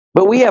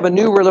 but we have a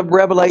new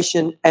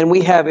revelation, and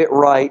we have it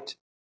right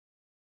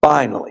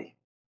finally.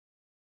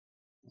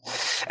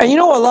 And you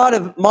know, a lot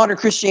of modern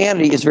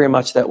Christianity is very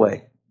much that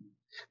way.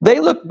 They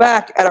look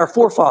back at our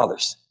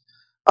forefathers.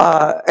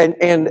 I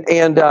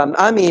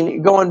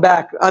mean, going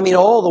back, I mean,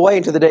 all the way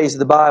into the days of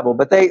the Bible,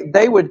 but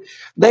they would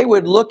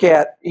look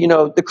at, you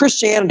know, the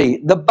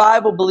Christianity, the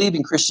Bible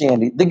believing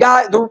Christianity,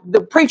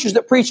 the preachers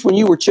that preached when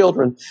you were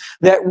children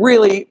that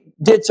really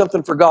did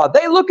something for God.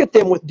 They look at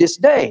them with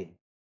disdain,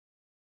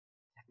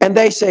 and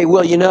they say,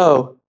 well, you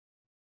know,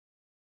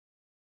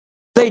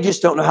 they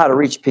just don't know how to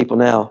reach people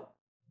now.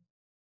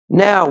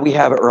 Now we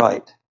have it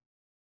right.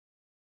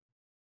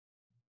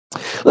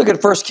 Look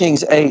at 1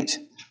 Kings 8.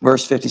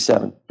 Verse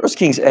 57. 1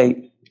 Kings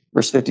 8,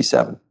 verse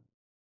 57.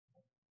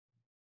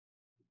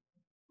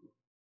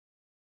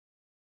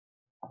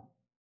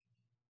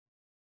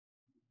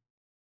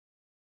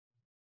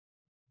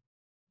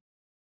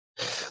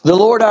 The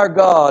Lord our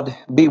God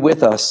be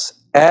with us,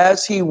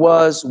 as he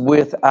was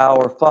with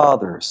our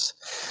fathers.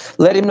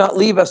 Let him not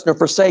leave us nor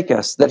forsake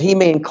us, that he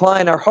may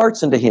incline our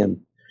hearts unto him,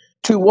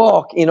 to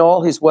walk in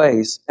all his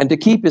ways, and to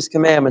keep his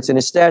commandments and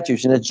his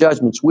statutes and his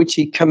judgments, which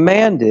he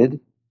commanded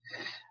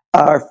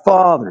our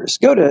fathers.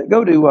 Go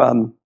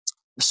to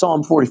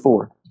Psalm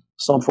 44.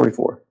 Psalm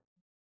 44.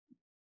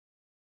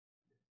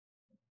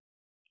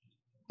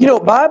 You know,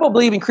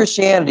 Bible-believing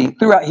Christianity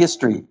throughout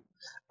history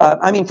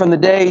from the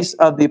days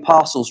of the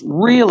apostles,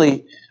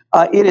 really,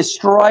 it is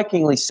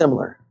strikingly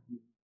similar.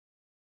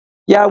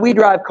 Yeah, we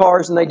drive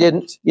cars and they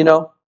didn't,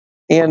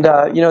 and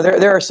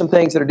there are some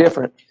things that are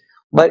different.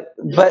 But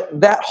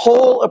that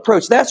whole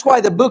approach, that's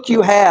why the book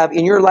you have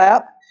in your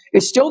lap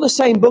is still the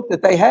same book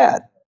that they had.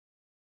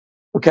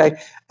 Okay,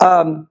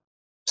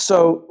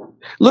 so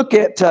look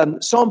at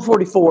Psalm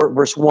 44,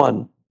 verse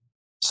 1.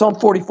 Psalm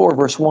 44,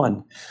 verse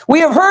 1. We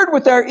have heard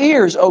with our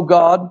ears, O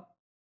God,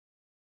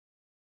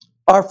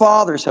 our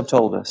fathers have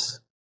told us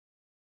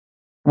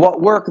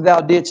what work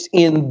thou didst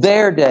in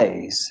their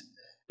days,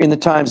 in the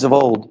times of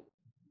old.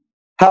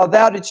 How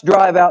thou didst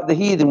drive out the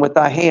heathen with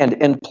thy hand,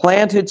 and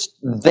plantedst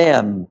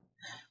them.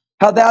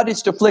 How thou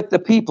didst afflict the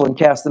people and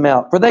cast them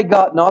out. For they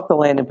got not the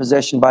land in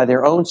possession by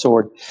their own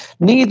sword,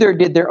 neither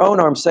did their own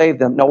arm save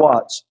them. Now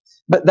watch.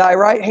 But thy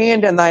right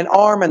hand and thine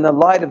arm and the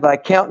light of thy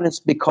countenance,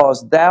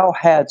 because thou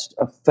hadst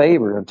a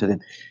favor unto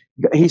them.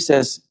 He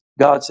says,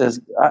 God says,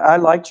 I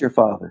liked your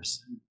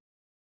fathers.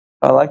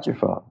 I liked your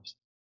fathers.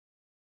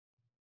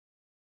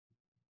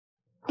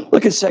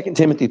 Look at 2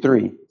 Timothy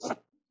 3.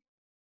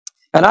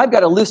 And I've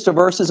got a list of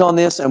verses on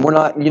this, and we're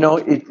not,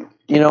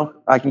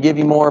 I can give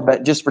you more,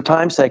 but just for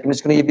time's sake, I'm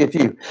just going to give you a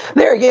few.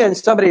 There again,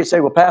 somebody would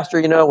say, well,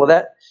 Pastor,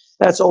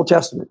 that's Old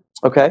Testament.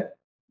 Okay.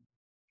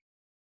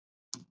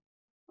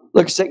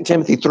 Look at 2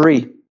 Timothy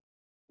 3.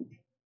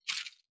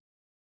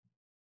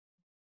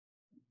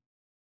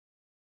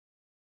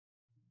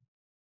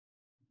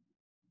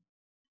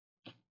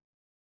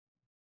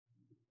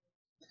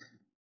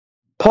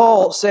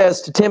 Paul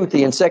says to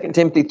Timothy in 2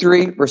 Timothy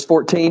 3, verse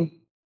 14,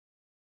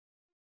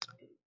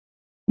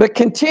 but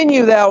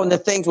continue thou in the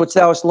things which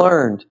thou hast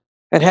learned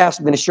and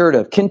hast been assured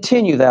of.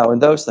 Continue thou in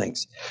those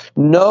things,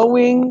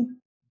 knowing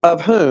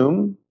of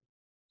whom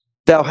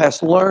thou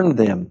hast learned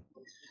them.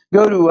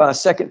 Go to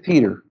 2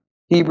 Peter,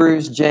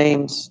 Hebrews,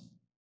 James,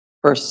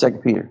 1st, 2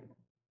 Peter.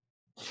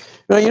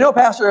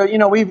 Pastor,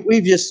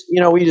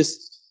 we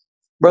just,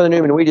 Brother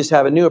Newman, we just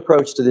have a new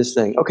approach to this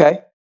thing. Okay.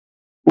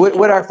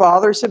 Would our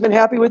fathers have been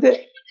happy with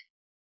it?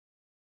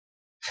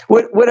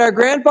 Would our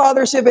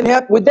grandfathers have been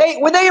happy? Would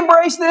they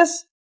embrace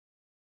this?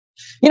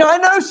 I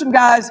know some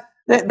guys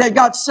that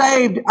got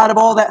saved out of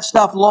all that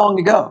stuff long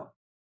ago.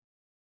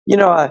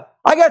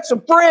 I got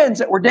some friends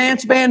that were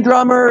dance band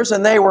drummers,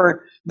 and they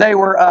were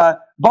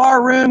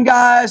bar room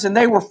guys, and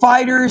they were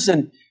fighters,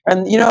 and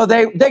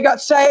they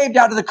got saved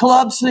out of the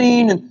club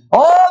scene and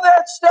all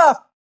that stuff.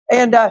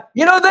 And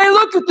they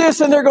look at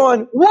this and they're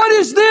going, "What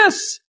is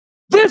this?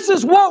 This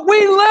is what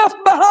we left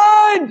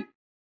behind."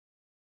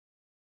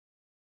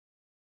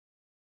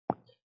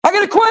 I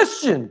got a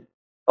question.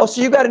 Oh,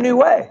 so you got a new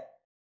way?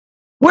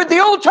 Would the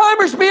old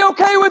timers be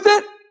okay with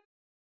it?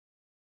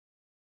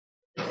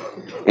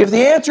 If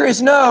the answer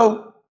is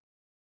no,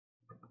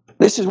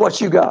 this is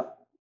what you got.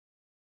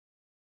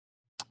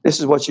 This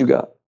is what you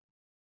got.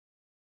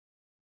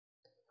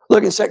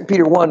 Look at 2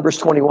 Peter 1, verse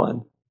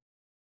 21.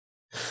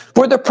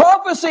 For the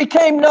prophecy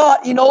came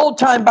not in old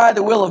time by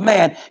the will of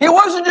man. It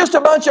wasn't just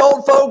a bunch of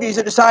old fogies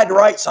that decided to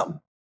write something.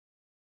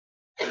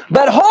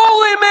 But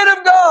holy men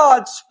of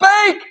God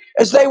spake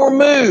as they were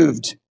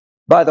moved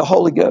by the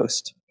Holy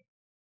Ghost.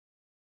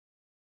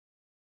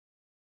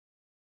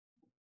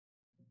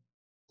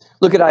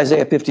 Look at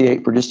Isaiah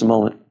 58 for just a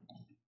moment.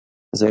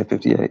 Isaiah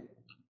 58.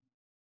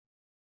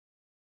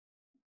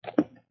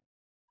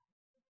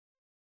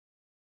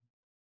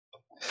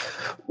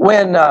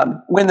 When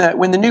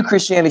the new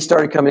Christianity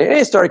started coming in,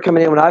 it started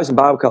coming in when I was in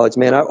Bible college,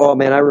 man. I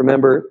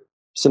remember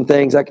some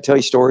things. I could tell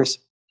you stories.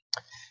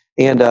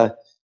 And,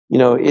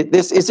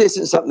 this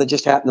isn't something that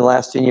just happened in the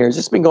last 10 years.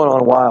 It's been going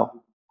on a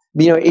while.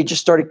 It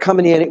just started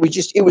coming in.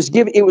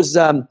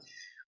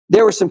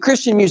 There were some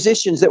Christian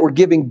musicians that were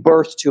giving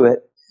birth to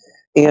it.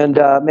 And,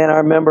 I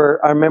remember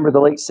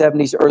the late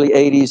 70s, early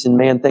 80s, and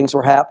man, things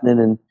were happening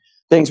and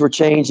things were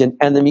changing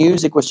and the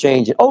music was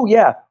changing. Oh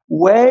yeah.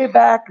 Way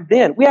back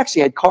then. We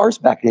actually had cars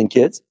back then,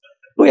 kids.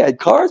 We had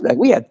cars back.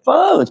 We had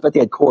phones, but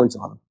they had cords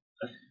on them.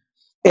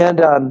 And,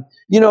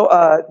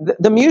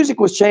 the music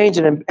was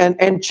changing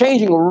and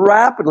changing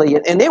rapidly.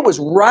 And it was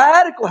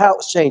radical how it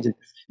was changing.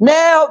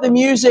 Now the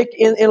music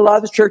in a lot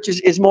of the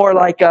churches is more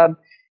like,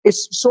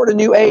 it's sort of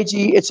new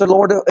agey. It's a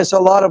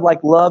lot of like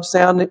love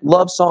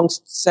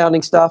songs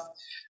sounding stuff,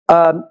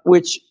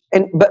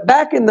 but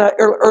back in the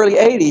early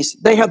 80s,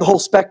 they had the whole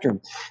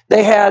spectrum.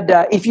 They had,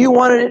 if you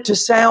wanted it to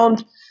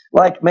sound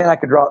like, man, I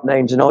could drop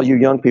names, and all you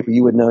young people,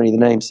 you wouldn't know any of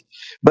the names.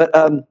 But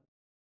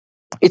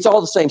it's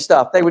all the same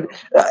stuff. They would,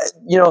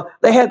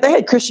 they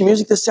had Christian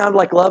music that sounded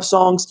like love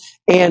songs,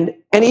 and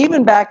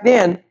even back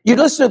then, you'd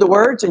listen to the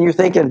words, and you're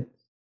thinking,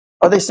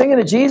 are they singing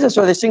to Jesus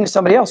or are they singing to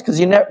somebody else? Because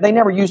they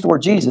never used the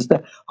word Jesus.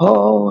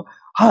 Oh,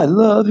 I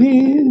love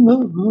him.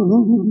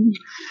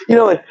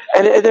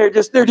 And they're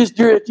just And then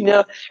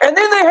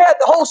they had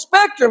the whole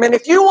spectrum. And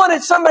if you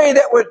wanted somebody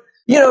that would,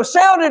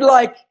 sounded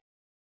like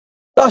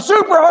the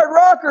super hard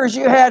rockers,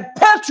 you had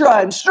Petra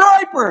and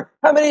Stryper.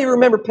 How many of you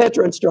remember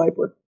Petra and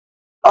Stryper?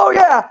 Oh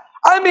yeah.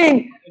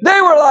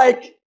 They were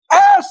like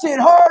acid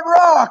hard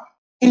rock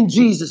in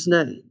Jesus'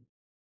 name.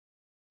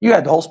 You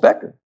had the whole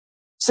spectrum.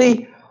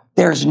 See,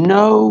 they're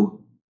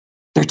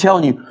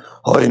telling you,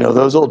 oh,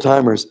 those old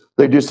timers,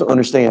 they just don't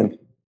understand.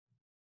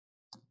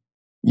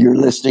 You're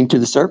listening to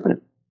the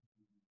serpent.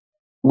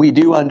 We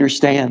do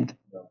understand.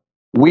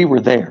 We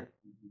were there.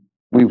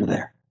 We were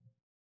there.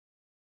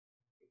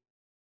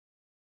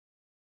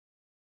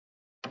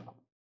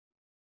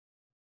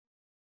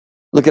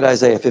 Look at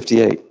Isaiah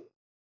 58.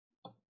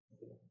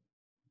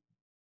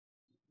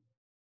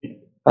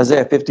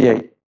 Isaiah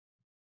 58.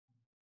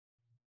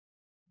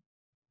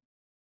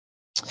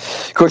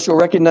 Of course, you'll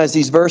recognize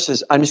these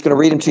verses. I'm just going to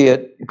read them to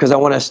you because I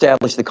want to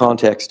establish the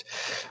context.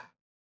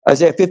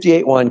 Isaiah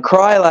 58:1,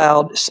 cry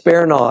aloud,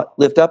 spare not,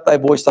 lift up thy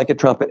voice like a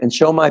trumpet, and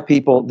show my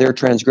people their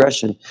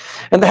transgression,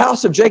 and the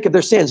house of Jacob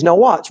their sins. Now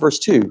watch, verse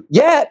 2.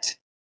 Yet,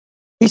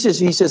 he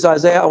says,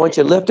 Isaiah, I want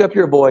you to lift up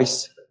your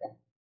voice.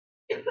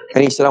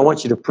 And he said, I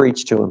want you to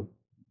preach to them.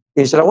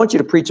 He said, I want you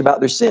to preach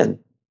about their sin.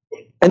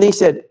 And he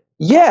said,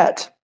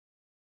 yet,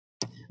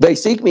 they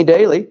seek me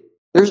daily.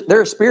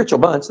 They're a spiritual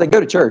bunch. They go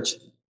to church.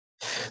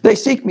 They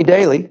seek me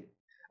daily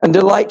and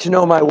delight to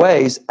know my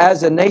ways,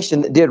 as a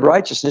nation that did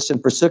righteousness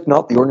and forsook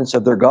not the ordinance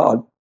of their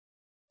God.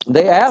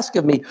 They ask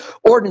of me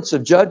ordinance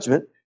of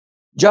judgment,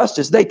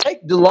 justice. They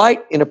take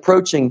delight in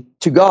approaching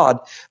to God.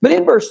 But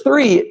in verse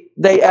 3,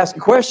 they ask a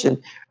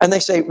question and they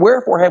say,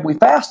 wherefore have we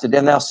fasted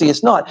and thou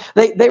seest not?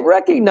 They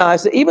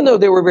recognize that even though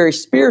they were very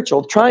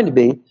spiritual, trying to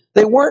be,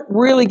 they weren't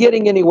really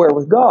getting anywhere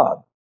with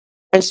God.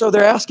 And so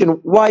they're asking,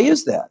 why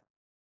is that?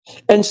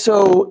 And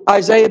so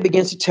Isaiah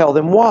begins to tell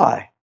them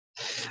why.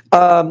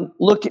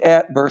 Look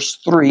at verse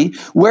 3.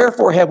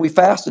 Wherefore have we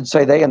fasted,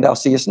 say they, and thou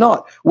seest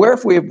not?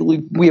 Wherefore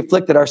we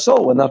afflicted our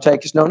soul, and thou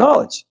takest no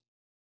knowledge?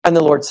 And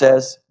the Lord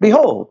says,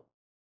 behold,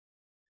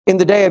 in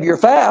the day of your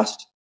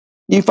fast,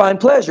 you find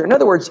pleasure. In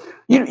other words,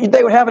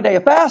 they would have a day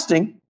of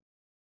fasting,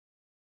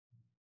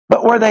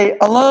 but were they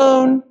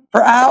alone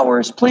for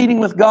hours pleading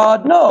with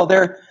God? No,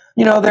 they're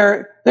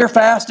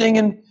fasting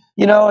and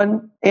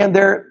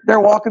they're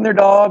walking their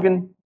dog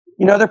and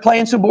they're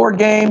playing some board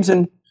games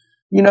and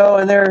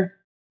they're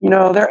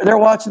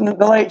watching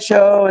the Late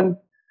Show and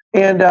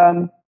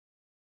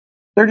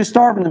they're just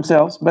starving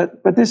themselves.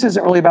 But this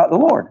isn't really about the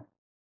Lord.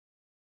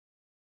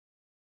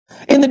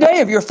 In the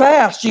day of your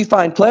fast, you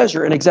find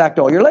pleasure and exact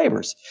all your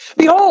labors.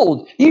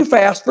 Behold, you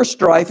fast for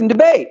strife and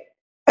debate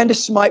and to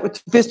smite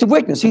with the fist of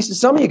wickedness. He says,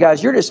 some of you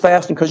guys, you're just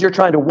fasting because you're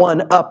trying to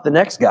one up the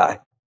next guy.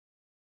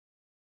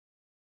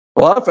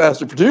 Well, I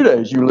fasted for 2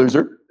 days, you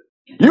loser.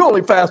 You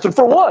only fasted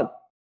for 1.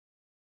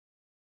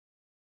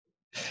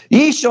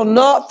 Ye shall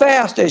not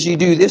fast as ye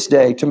do this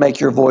day to make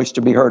your voice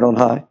to be heard on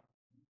high.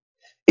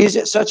 Is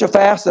it such a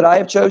fast that I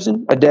have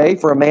chosen, a day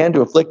for a man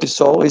to afflict his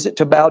soul? Is it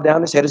to bow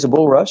down his head as a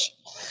bulrush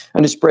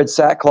and to spread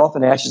sackcloth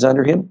and ashes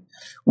under him?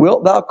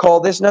 Wilt thou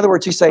call this? In other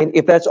words, he's saying,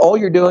 if that's all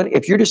you're doing,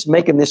 if you're just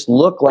making this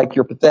look like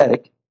you're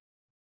pathetic,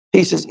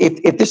 he says,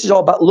 if this is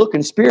all about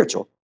looking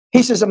spiritual,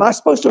 he says, am I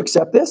supposed to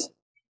accept this?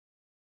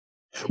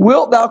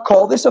 Wilt thou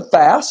call this a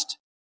fast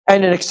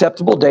and an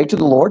acceptable day to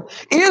the Lord?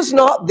 Is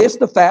not this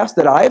the fast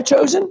that I have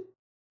chosen?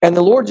 And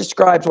the Lord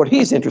describes what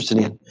he's interested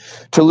in,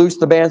 to loose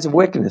the bands of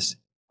wickedness.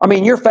 I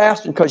mean, you're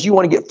fasting because you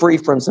want to get free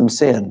from some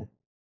sin.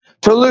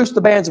 To loose the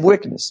bands of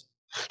wickedness,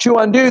 to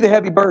undo the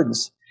heavy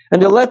burdens,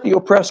 and to let the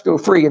oppressed go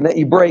free, and that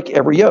you break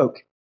every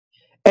yoke.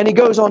 And he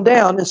goes on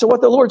down. And so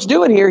what the Lord's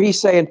doing here, he's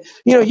saying,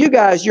 you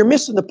guys, you're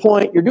missing the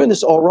point. You're doing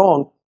this all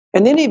wrong.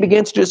 And then he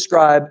begins to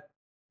describe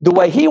the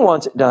way he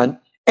wants it done.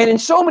 And in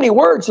so many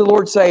words, the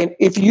Lord's saying,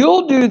 if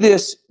you'll do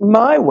this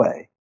my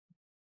way,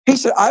 he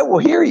said, I will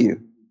hear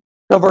you.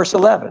 Now, verse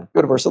 11.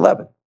 Go to verse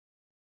 11.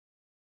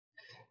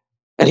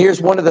 And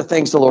here's one of the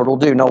things the Lord will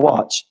do. Now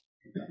watch.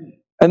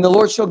 And the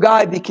Lord shall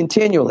guide thee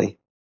continually,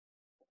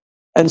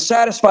 and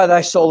satisfy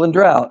thy soul in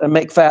drought, and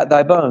make fat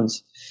thy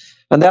bones.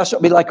 And thou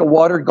shalt be like a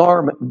watered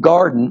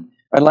garden,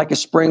 and like a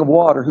spring of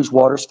water, whose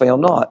waters fail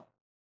not.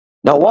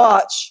 Now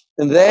watch.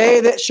 And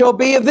they that shall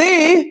be of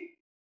thee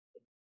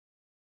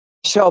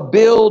shall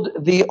build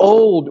the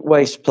old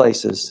waste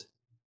places.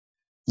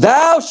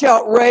 Thou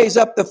shalt raise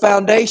up the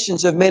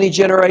foundations of many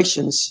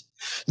generations.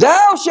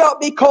 Thou shalt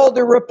be called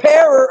the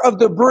repairer of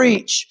the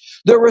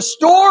breach, the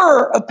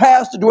restorer of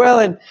paths to dwell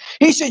in.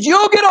 He said,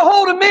 you'll get a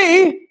hold of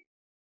me.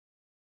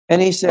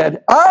 And he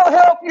said, I'll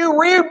help you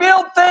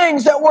rebuild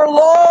things that were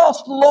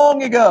lost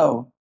long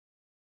ago.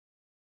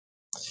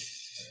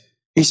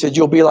 He said,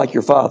 you'll be like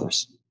your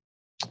fathers.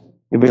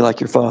 You'll be like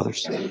your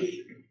fathers.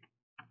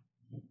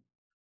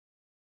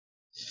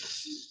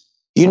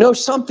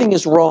 Something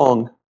is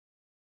wrong.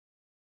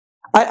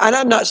 And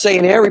I'm not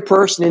saying every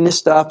person in this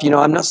stuff,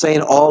 I'm not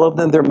saying all of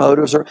them, their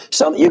motives are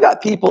some. You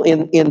got people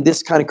in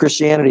this kind of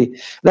Christianity,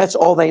 that's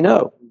all they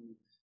know.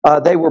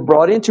 They were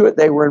brought into it,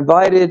 they were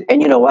invited.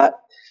 And you know what?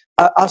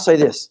 I'll say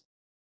this.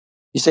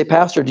 You say,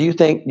 Pastor, do you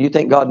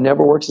think God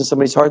never works in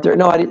somebody's heart there?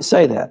 No, I didn't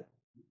say that.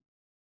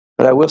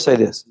 But I will say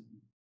this.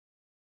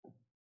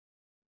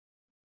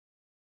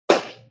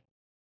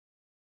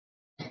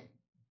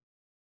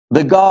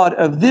 The God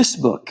of this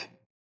book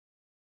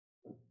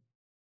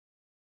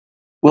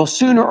will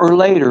sooner or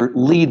later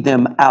lead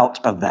them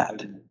out of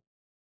that.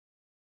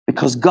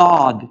 Because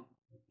God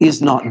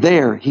is not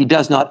there. He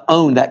does not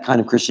own that kind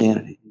of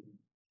Christianity.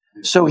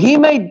 So he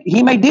may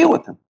deal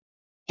with them.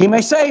 He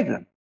may save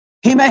them.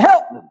 He may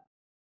help them.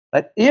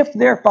 But if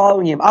they're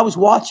following him, I was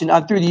watching,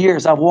 through the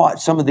years, I've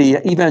watched some of the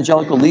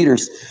evangelical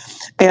leaders,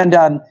 and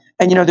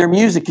you know, their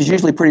music is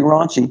usually pretty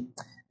raunchy.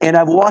 And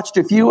I've watched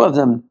a few of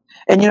them,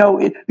 and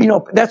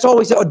that's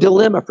always a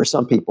dilemma for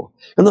some people.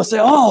 And they'll say,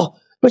 "Oh,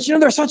 but you know,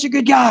 they're such a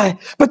good guy,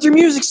 but their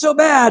music's so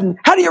bad. And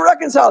how do you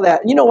reconcile that?"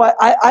 And you know what?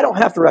 I don't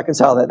have to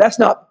reconcile that.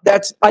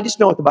 I just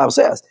know what the Bible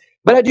says.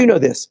 But I do know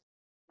this.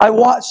 I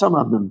watch some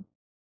of them.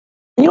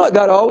 And you know what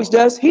God always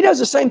does? He does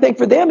the same thing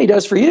for them He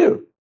does for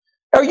you.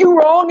 Are you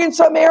wrong in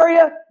some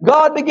area?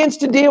 God begins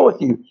to deal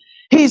with you.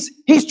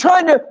 He's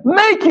trying to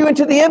make you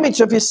into the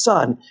image of His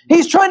Son.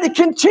 He's trying to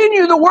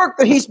continue the work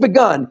that He's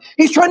begun.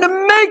 He's trying to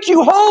make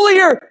you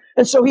holier.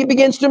 And so He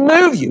begins to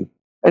move you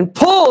and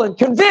pull and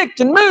convict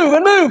and move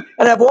and move.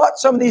 And I've watched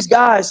some of these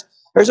guys.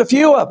 There's a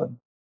few of them.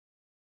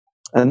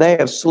 And they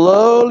have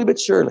slowly but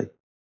surely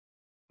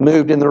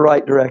moved in the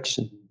right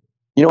direction.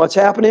 You know what's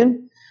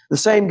happening? The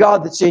same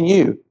God that's in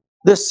you,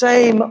 the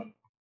same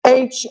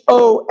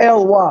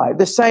Holy,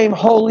 the same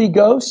Holy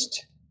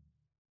Ghost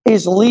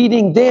is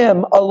leading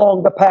them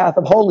along the path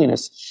of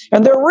holiness.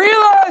 And they're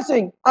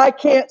realizing, I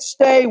can't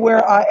stay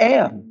where I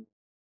am.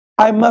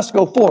 I must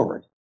go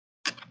forward.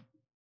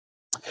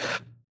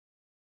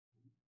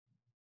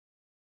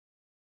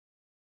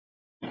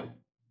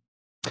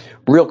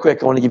 Real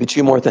quick, I want to give you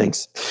two more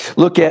things.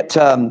 Look at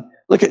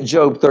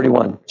Job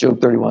 31. Job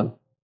 31.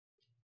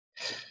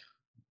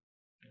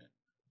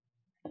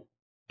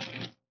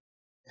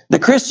 The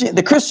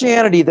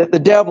Christianity that the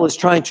devil is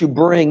trying to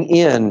bring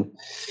in,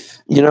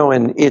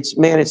 and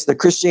it's the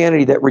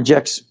Christianity that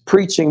rejects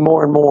preaching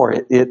more and more.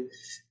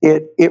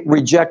 It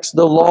rejects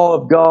the law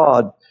of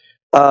God.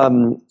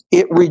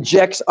 It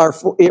rejects our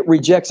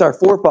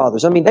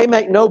forefathers. I mean, they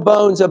make no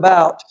bones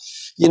about,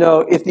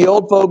 if the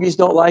old fogies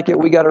don't like it,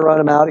 we got to run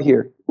them out of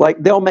here.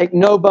 Like, they'll make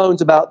no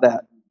bones about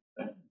that.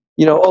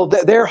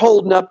 They're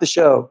holding up the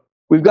show.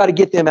 We've got to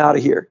get them out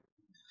of here.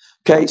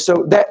 Okay,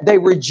 so that they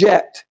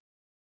reject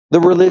the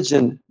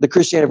religion, the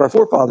Christianity of our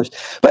forefathers.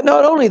 But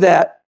not only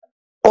that,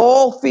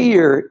 all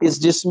fear is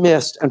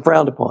dismissed and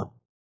frowned upon.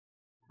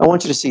 I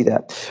want you to see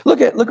that.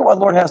 Look at what the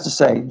Lord has to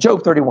say.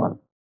 Job 31.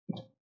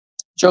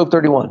 Job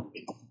 31.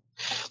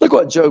 Look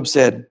what Job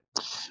said.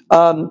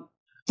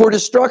 For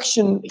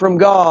destruction from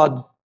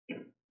God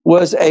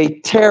was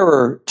a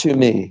terror to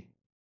me,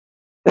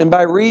 and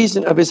by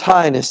reason of His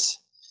highness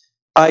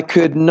I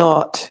could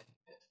not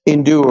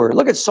endure.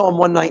 Look at Psalm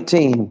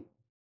 119.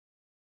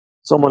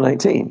 Psalm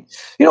 119.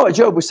 You know what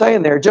Job was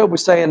saying there? Job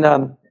was saying,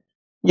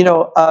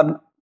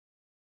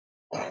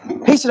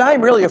 he said, I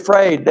am really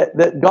afraid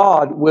that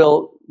God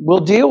will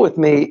deal with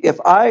me if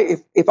I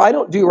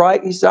don't do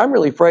right. He said, I'm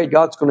really afraid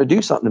God's going to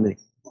do something to me.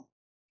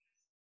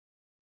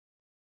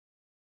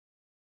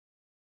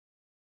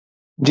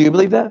 Do you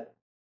believe that?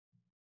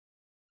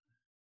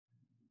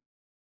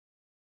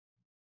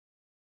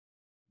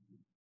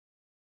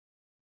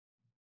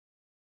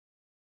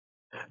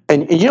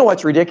 And you know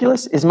what's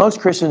ridiculous? Is most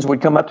Christians would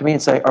come up to me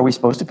and say, are we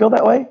supposed to feel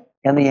that way?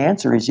 And the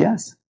answer is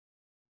yes.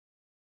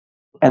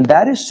 And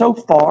that is so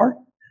far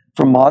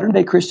from modern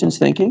day Christians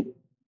thinking.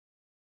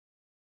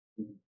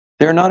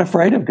 They're not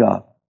afraid of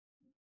God.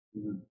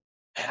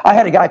 I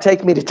had a guy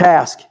take me to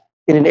task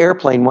in an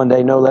airplane one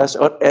day, no less,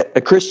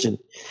 a Christian.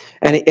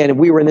 And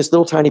we were in this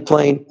little tiny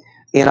plane,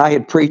 and I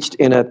had preached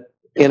in a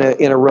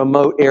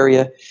remote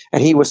area,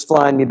 and he was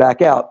flying me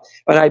back out.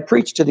 And I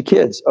preached to the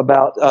kids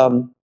about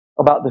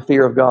the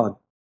fear of God.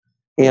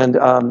 And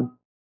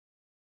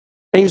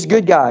he was a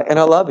good guy, and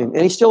I love him,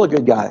 and he's still a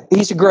good guy.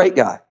 He's a great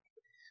guy.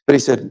 But he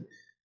said,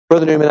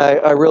 Brother Newman,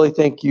 I really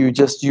think you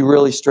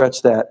really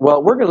stretch that.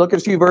 Well, we're going to look at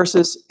a few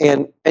verses,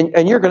 and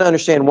you're going to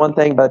understand one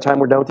thing by the time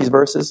we're done with these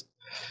verses.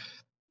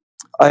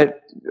 I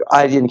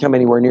didn't come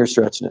anywhere near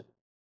stretching it.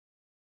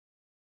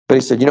 But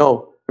he said,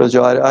 Brother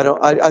Joe,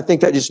 I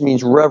think that just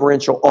means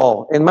reverential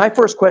awe. And my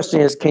first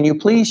question is, can you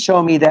please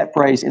show me that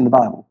phrase in the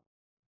Bible?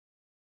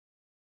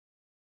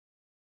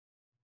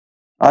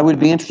 I would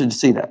be interested to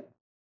see that.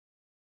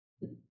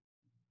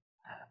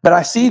 But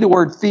I see the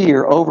word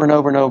fear over and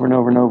over and over and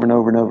over and over and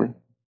over and over.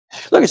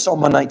 Look at Psalm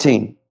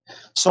 119.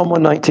 Psalm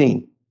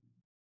 119.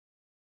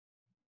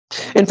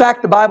 In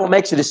fact, the Bible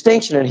makes a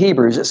distinction in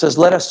Hebrews. It says,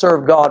 let us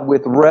serve God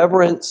with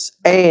reverence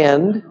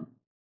and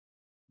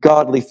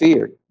godly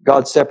fear.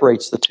 God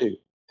separates the two.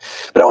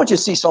 But I want you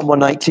to see Psalm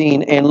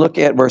 119 and look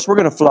at verse. We're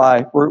going to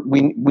fly.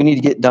 We need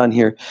to get done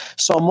here.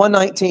 Psalm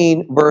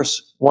 119,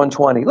 verse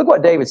 120. Look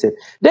what David said.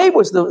 David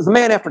was the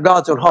man after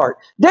God's own heart.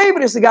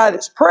 David is the guy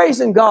that's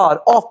praising God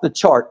off the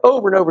chart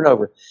over and over and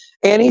over.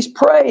 And he's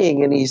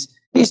praying, and he's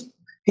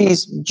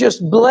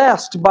just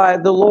blessed by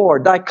the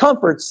Lord. Thy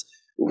comforts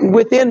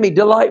within me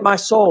delight my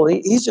soul.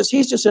 He's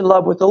just in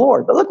love with the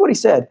Lord. But look what he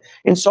said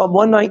in Psalm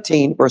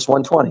 119, verse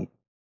 120.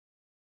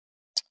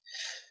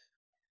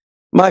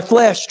 My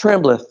flesh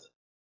trembleth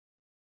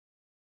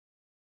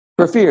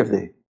for fear of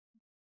thee,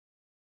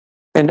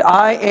 and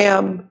I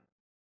am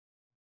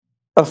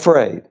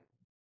afraid.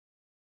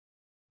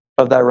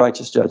 of thy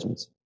righteous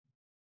judgments.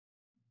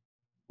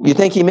 You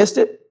think he missed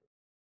it?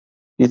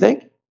 You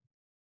think?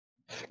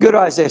 Go to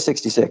Isaiah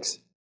 66.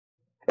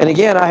 And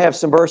again, I have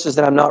some verses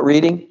that I'm not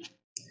reading,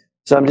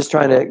 so I'm just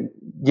trying to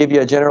give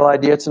you a general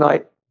idea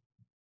tonight.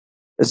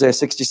 Isaiah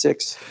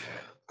 66.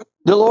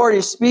 The Lord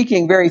is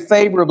speaking very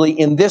favorably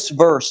in this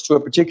verse to a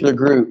particular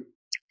group.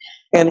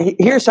 And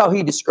here's how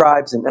he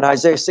describes them in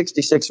Isaiah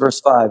 66, verse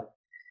 5.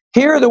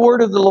 Hear the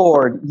word of the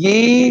Lord,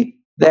 ye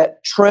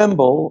that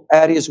tremble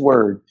at his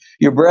word.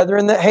 Your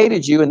brethren that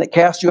hated you and that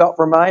cast you out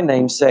for my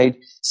name's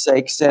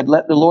sake said,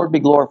 let the Lord be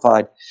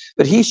glorified.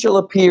 But he shall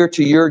appear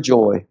to your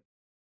joy,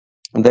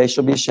 and they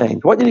shall be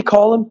ashamed. What did he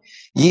call them?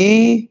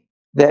 Ye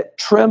that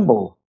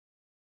tremble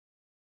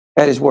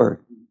at his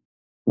word.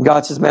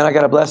 God says, man, I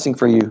got a blessing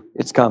for you.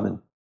 It's coming.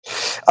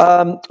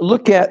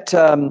 Look at,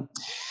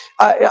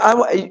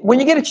 when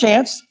you get a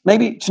chance,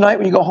 maybe tonight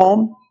when you go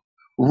home,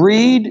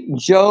 read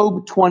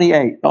Job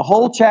 28. The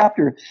whole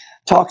chapter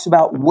talks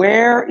about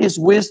where is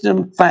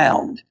wisdom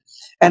found.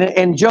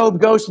 And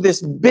Job goes to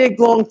this big,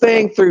 long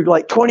thing through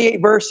like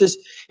 28 verses,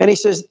 and he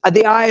says,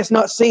 the eye has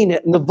not seen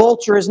it, and the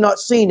vulture has not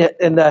seen it,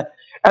 and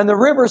the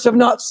rivers have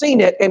not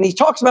seen it. And he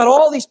talks about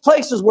all these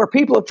places where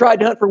people have tried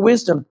to hunt for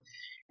wisdom.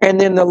 And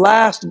then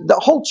the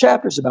whole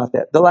chapter is about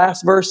that. The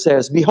last verse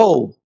says,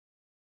 behold,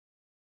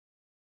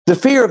 the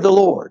fear of the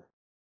Lord,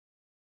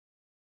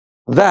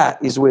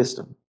 that is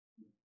wisdom.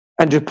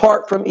 And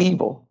depart from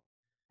evil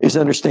is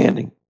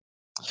understanding.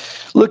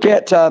 Look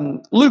at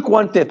Luke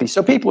 150.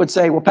 So people would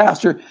say, well,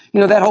 Pastor,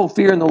 that whole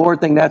fear in the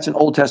Lord thing, that's an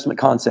Old Testament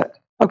concept.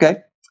 Okay.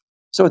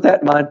 So with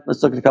that in mind,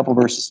 let's look at a couple of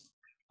verses.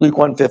 Luke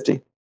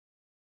 150.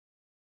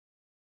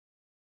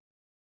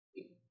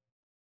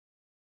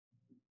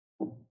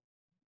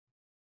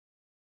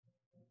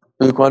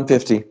 Luke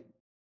 150.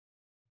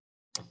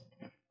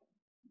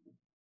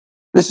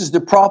 This is the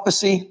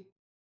prophecy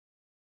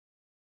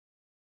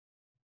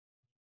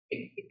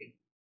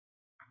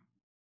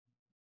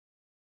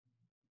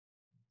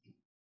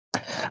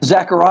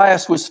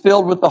Zacharias was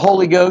filled with the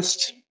Holy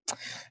Ghost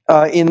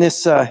in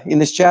this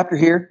chapter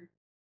here.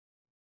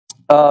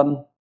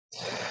 But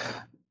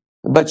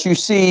you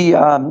see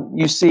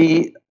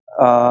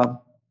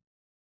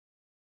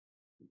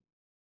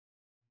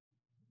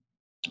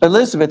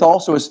Elizabeth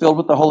also is filled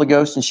with the Holy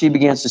Ghost, and she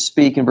begins to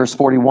speak in verse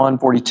 41,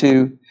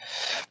 42.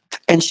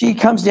 And she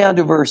comes down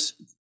to verse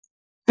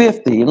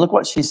 50, and look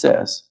what she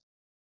says.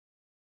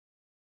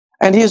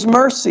 And his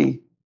mercy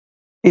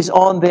is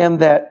on them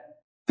that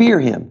fear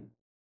him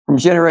from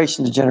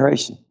generation to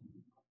generation.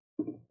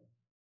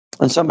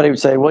 And somebody would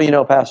say,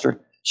 well, Pastor,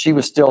 she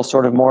was still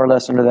sort of more or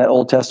less under that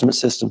Old Testament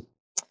system.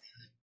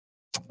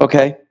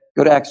 Okay,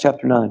 go to Acts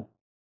chapter 9.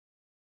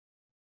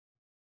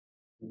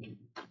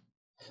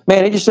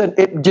 Man, it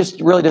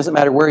just really doesn't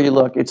matter where you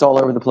look. It's all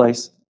over the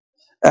place.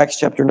 Acts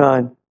chapter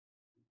 9.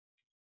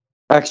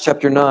 Acts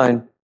chapter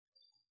 9,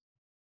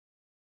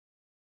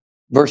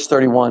 verse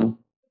 31.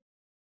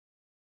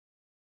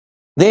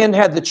 Then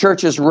had the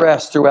churches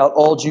rest throughout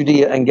all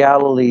Judea and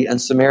Galilee and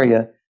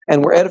Samaria,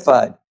 and were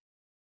edified.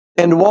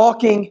 And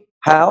walking,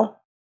 how?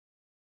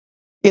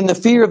 In the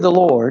fear of the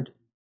Lord,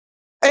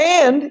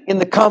 and in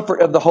the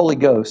comfort of the Holy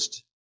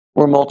Ghost,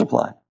 were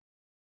multiplied.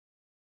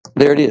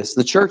 There it is,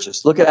 the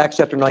churches. Look at Acts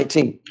chapter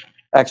 19.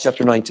 Acts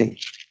chapter 19.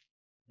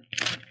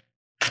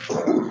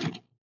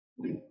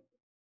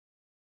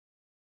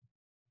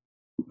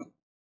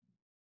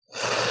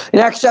 In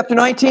Acts chapter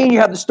 19, you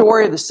have the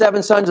story of the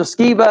 7 sons of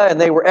Sceva,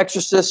 and they were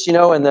exorcists,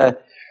 and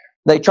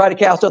they try to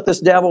cast out this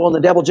devil, and the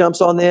devil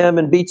jumps on them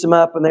and beats them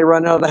up, and they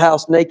run out of the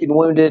house naked and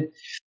wounded.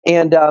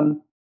 And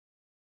that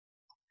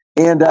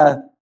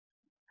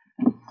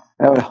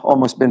would have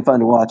almost been fun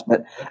to watch.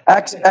 But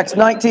Acts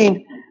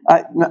 19,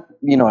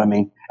 you know what I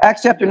mean.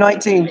 Acts chapter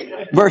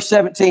 19, verse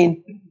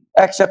 17.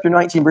 Acts chapter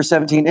 19, verse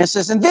 17. It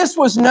says, and this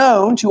was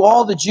known to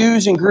all the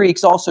Jews and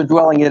Greeks also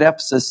dwelling at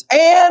Ephesus,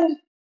 and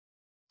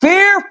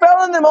fear fell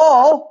on them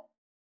all,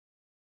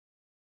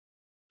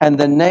 and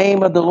the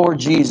name of the Lord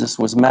Jesus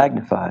was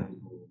magnified.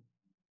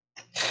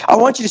 I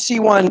want you to see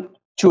one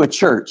to a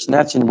church, and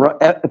that's in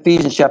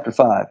Ephesians chapter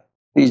 5.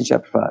 Ephesians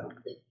chapter 5.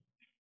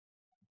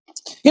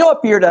 You know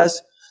what fear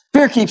does?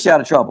 Fear keeps you out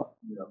of trouble.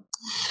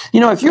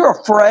 If you're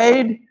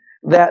afraid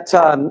that,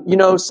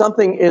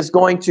 something is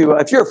going to,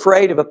 if you're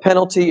afraid of a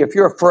penalty, if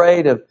you're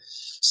afraid of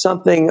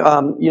something,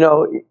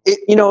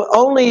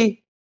 only...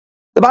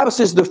 The Bible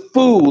says the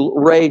fool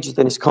rageth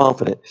and is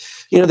confident.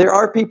 There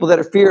are people that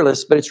are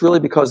fearless, but it's really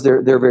because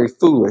they're very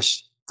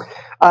foolish.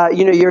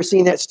 You ever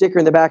seen that sticker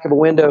in the back of a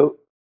window,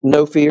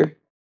 no fear?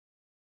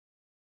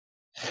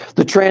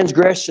 The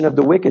transgression of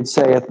the wicked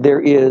saith,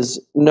 there is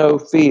no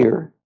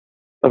fear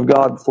of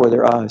God before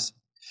their eyes.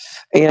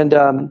 And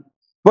I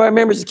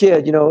remember as a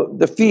kid,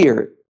 the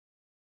fear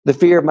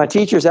of my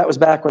teachers, that was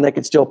back when they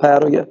could still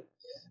paddle you.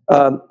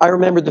 I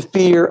remember the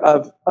fear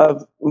of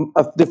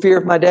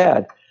my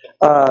dad.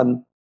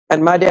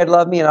 And my dad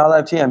loved me and I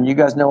loved him. You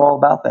guys know all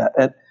about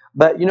that.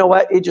 But you know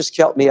what? It just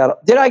kept me out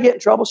of... Did I get in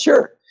trouble?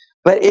 Sure.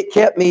 But it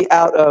kept me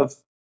out of...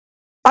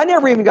 I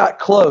never even got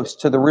close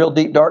to the real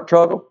deep, dark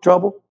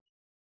trouble.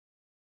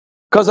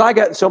 Because I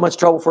got in so much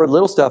trouble for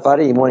little stuff, I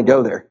didn't even want to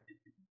go there.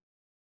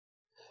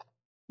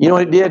 You know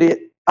what it did?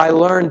 I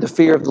learned the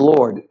fear of the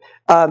Lord.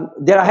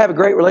 Did I have a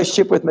great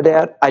relationship with my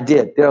dad? I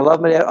did. Did I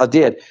love my dad? I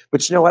did.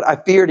 But you know what? I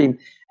feared him.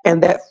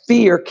 And that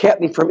fear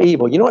kept me from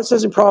evil. You know what it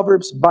says in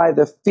Proverbs? By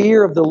the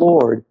fear of the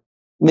Lord,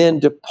 men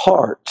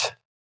depart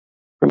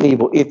from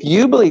evil. If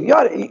you believe,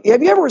 God,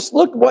 have you ever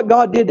looked at what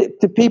God did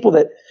to people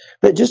that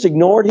just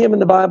ignored him in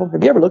the Bible?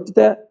 Have you ever looked at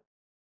that?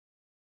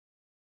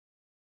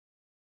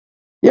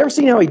 You ever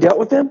seen how he dealt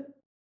with them?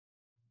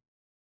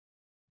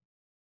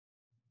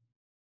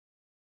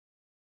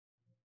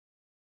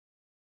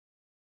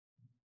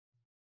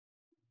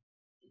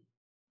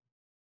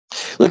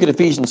 Look at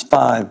Ephesians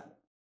 5,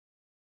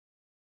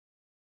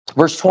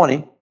 verse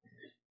 20.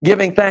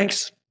 Giving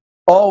thanks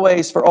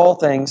always for all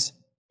things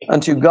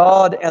unto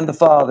God and the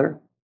Father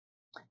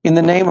in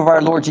the name of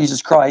our Lord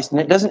Jesus Christ. And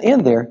it doesn't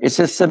end there. It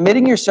says,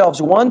 submitting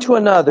yourselves one to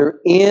another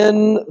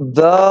in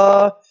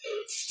the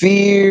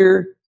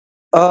fear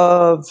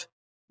of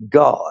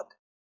God.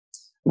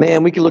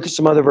 Man, we can look at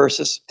some other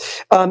verses.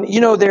 You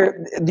know,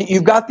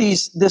 you've got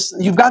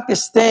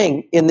this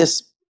thing in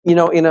this, you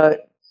know,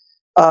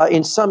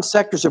 in some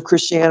sectors of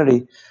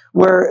Christianity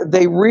where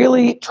they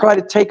really try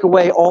to take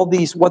away all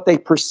these, what they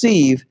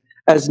perceive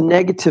as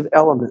negative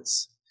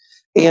elements.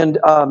 And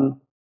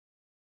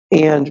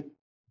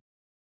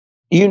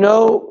you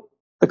know,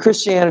 the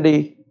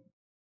Christianity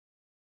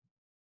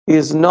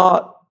is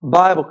not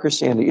Bible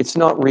Christianity. It's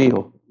not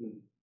real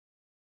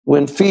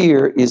when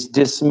fear is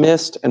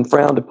dismissed and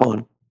frowned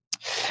upon.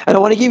 And I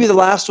want to give you the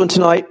last one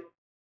tonight,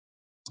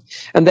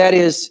 and that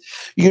is,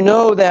 you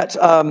know that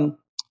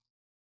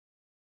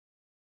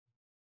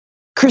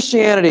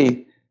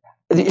Christianity,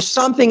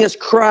 something is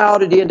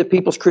crowded into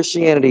people's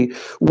Christianity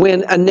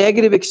when a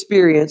negative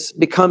experience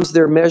becomes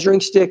their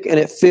measuring stick and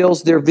it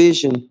fills their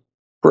vision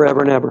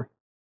forever and ever.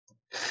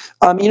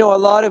 You know, a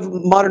lot of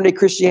modern day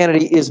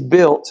Christianity is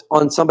built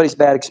on somebody's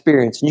bad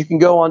experience. And you can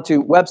go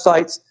onto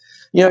websites,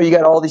 you know, you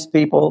got all these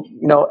people,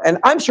 you know, and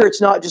I'm sure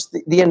it's not just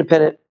the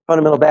independent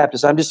fundamental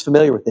Baptists. I'm just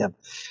familiar with them.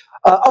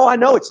 I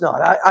know it's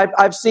not.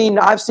 I've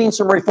seen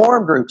some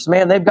reform groups.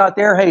 Man, they've got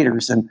their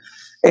haters, and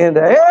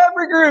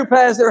every group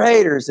has their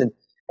haters, and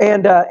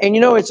you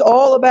know, it's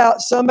all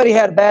about somebody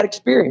had a bad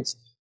experience.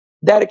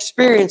 That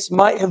experience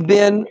might have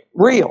been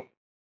real.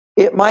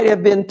 It might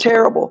have been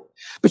terrible.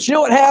 But you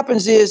know what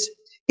happens is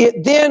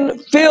it then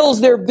fills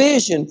their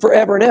vision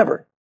forever and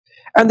ever.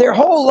 And their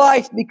whole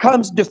life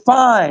becomes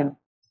defined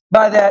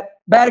by that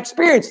bad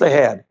experience they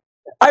had.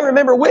 I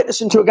remember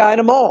witnessing to a guy in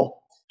a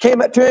mall.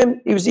 Came up to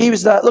him. He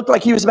was looked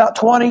like he was about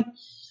 20.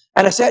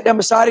 And I sat down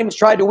beside him and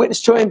tried to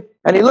witness to him.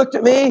 And he looked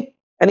at me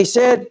and he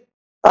said,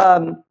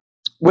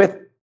 with,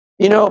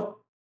 you know,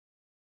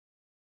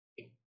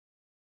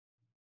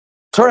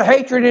 sort of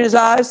hatred in his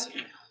eyes,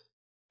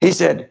 he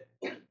said,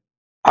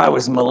 I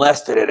was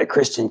molested at a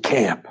Christian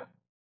camp.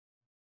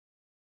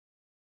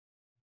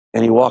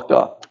 And he walked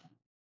off.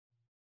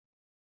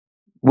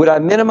 Would I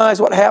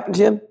minimize what happened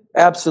to him?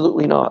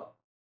 Absolutely not.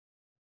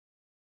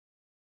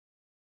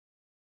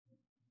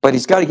 But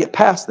he's got to get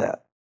past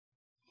that.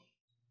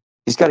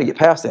 He's got to get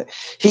past that.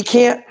 He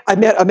can't. I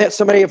met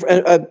somebody,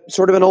 a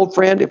sort of an old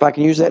friend, if I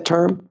can use that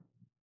term,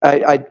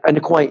 an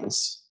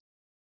acquaintance.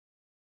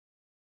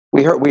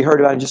 We heard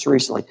about him just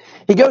recently.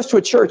 He goes to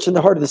a church in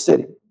the heart of the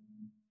city,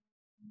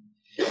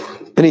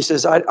 and he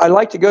says, "I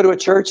like to go to a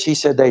church." He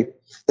said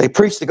they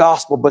preach the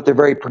gospel, but they're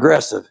very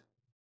progressive.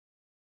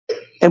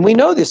 And we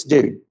know this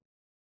dude.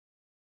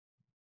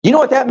 You know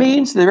what that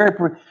means? They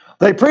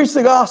preach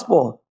the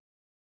gospel,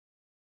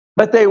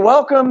 but they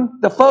welcome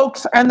the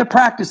folks and the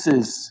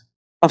practices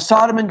of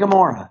Sodom and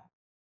Gomorrah.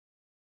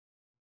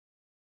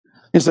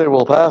 He said,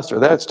 well, Pastor,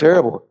 that's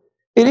terrible.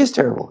 It is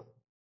terrible.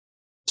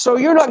 So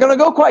you're not going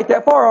to go quite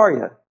that far, are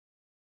you?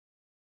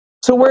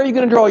 So where are you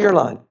going to draw your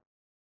line?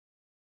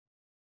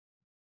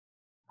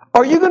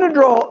 Are you going to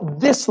draw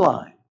this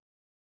line?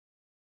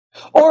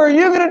 Or are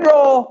you going to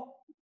draw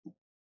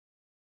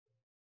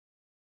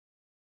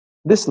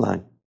this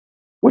line?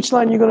 Which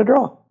line are you going to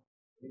draw?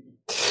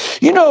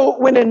 You know,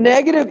 when a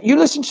negative, you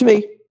listen to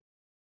me,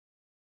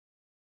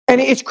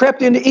 and it's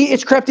crept into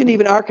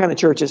even our kind of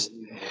churches.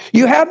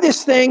 You have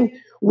this thing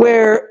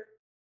where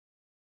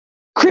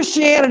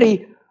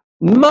Christianity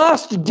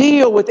must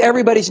deal with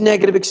everybody's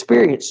negative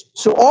experience.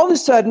 So all of a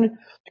sudden,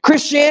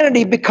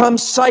 Christianity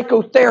becomes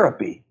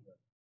psychotherapy.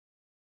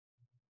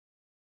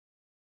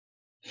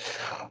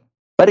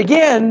 But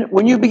again,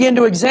 when you begin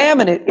to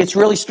examine it, it's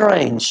really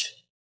strange.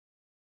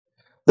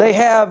 They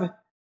have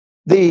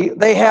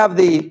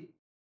the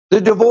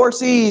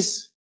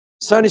divorcees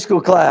Sunday school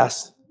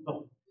class.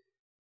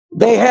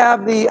 They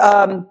have they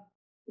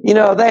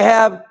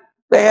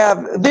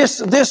have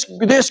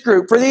this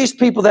group for these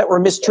people that were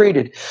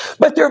mistreated.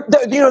 But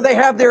they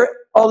have their,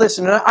 oh,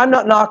 listen, I'm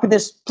not knocking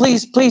this.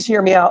 Please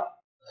hear me out.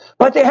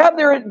 But they'll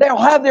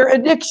have their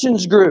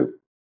addictions group.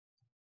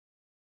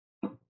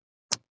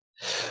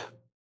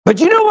 But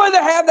you know why they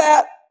have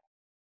that?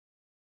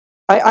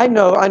 I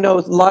know a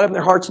lot of them,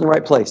 their heart's in the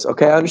right place.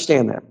 Okay, I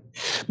understand that.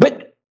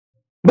 But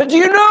do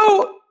you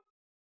know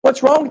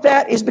What's wrong with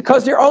that is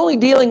because they're only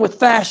dealing with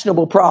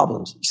fashionable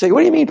problems. You say, what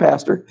do you mean,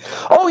 Pastor?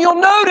 Oh,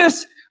 you'll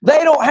notice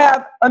they don't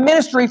have a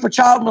ministry for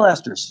child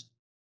molesters.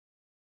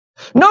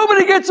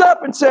 Nobody gets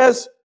up and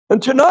says,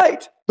 and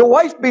tonight, the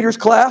wife beaters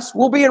class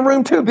will be in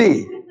room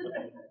 2B.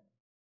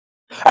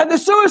 And the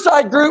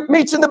suicide group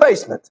meets in the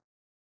basement.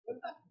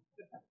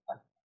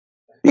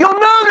 You'll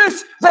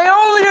notice they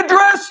only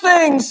address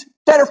things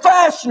that are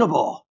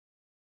fashionable.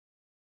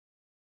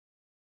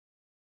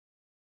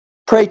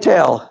 Pray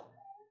tell,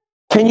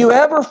 can you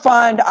ever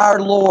find our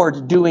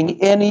Lord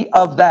doing any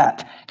of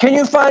that? Can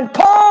you find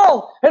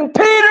Paul and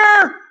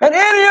Peter and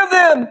any of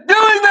them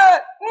doing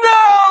that?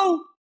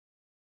 No!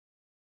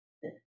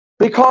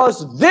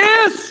 Because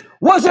this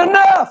was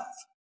enough.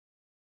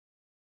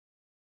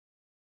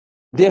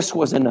 This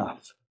was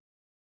enough.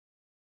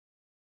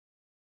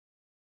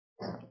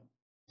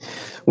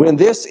 When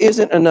this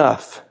isn't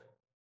enough,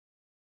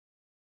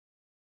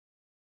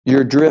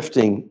 you're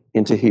drifting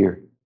into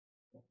here.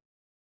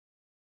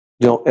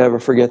 Don't ever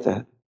forget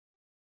that.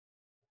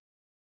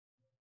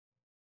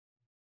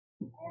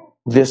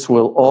 This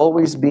will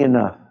always be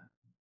enough.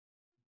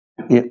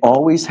 It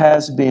always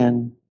has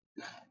been.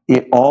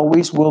 It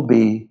always will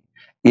be.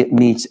 It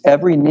meets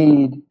every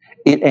need.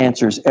 It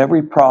answers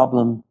every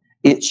problem.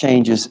 It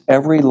changes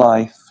every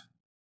life.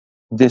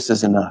 This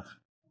is enough.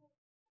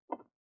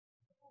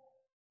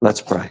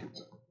 Let's pray.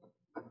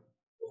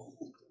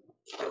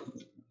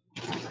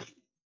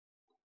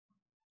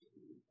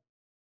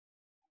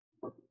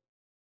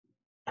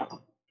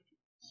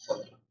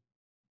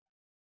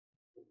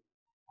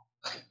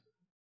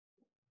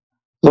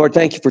 Lord,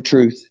 thank you for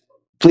truth.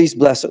 Please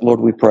bless it,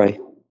 Lord, we pray.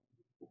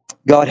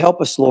 God,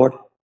 help us, Lord,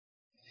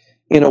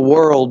 in a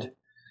world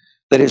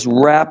that is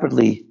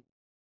rapidly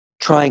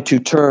trying to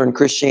turn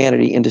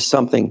Christianity into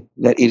something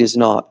that it is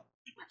not.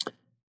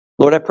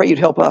 Lord, I pray you'd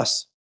help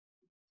us.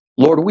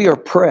 Lord, we are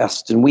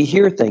pressed and we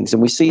hear things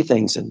and we see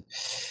things. And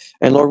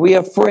Lord, we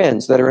have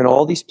friends that are in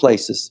all these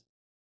places.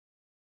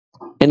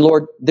 And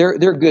Lord, they're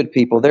good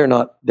people. They're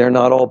not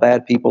all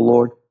bad people,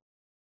 Lord.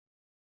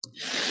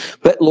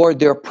 But Lord,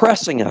 they're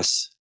pressing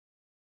us.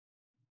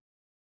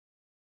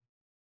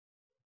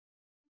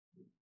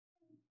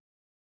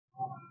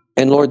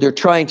 And Lord, they're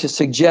trying to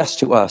suggest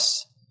to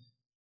us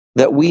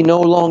that we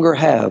no longer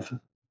have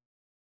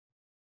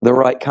the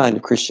right kind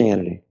of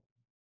Christianity.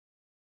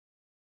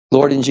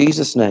 Lord, in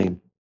Jesus'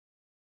 name,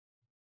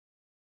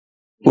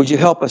 would you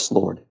help us,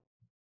 Lord,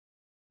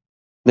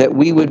 that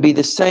we would be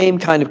the same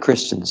kind of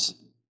Christians,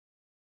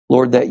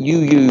 Lord, that you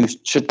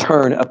used to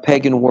turn a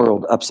pagan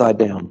world upside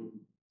down.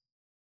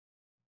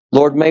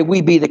 Lord, may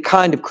we be the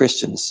kind of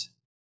Christians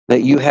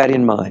that you had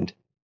in mind.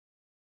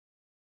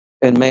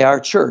 And may our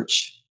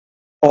church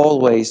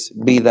always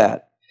be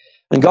that.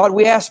 And God,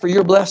 we ask for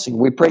your blessing.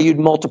 We pray you'd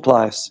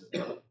multiply us.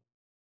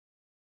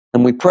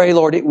 And we pray,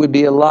 Lord, it would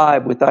be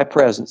alive with thy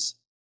presence.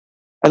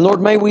 And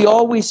Lord, may we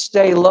always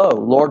stay low.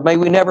 Lord, may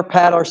we never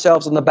pat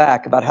ourselves on the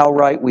back about how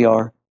right we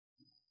are.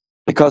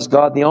 Because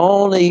God, the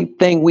only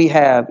thing we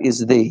have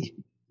is thee.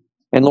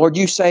 And Lord,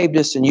 you saved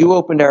us and you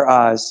opened our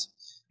eyes.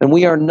 And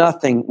we are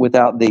nothing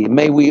without thee.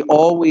 May we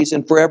always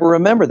and forever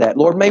remember that.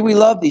 Lord, may we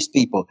love these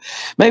people.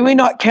 May we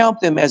not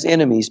count them as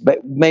enemies,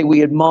 but may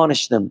we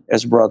admonish them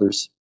as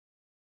brothers.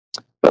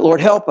 But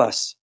Lord, help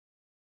us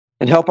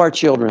and help our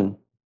children.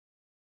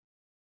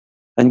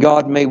 And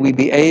God, may we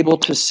be able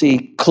to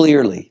see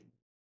clearly.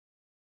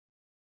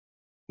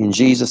 In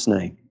Jesus'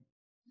 name.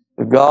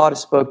 If God has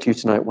spoke to you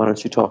tonight, why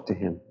don't you talk to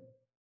him?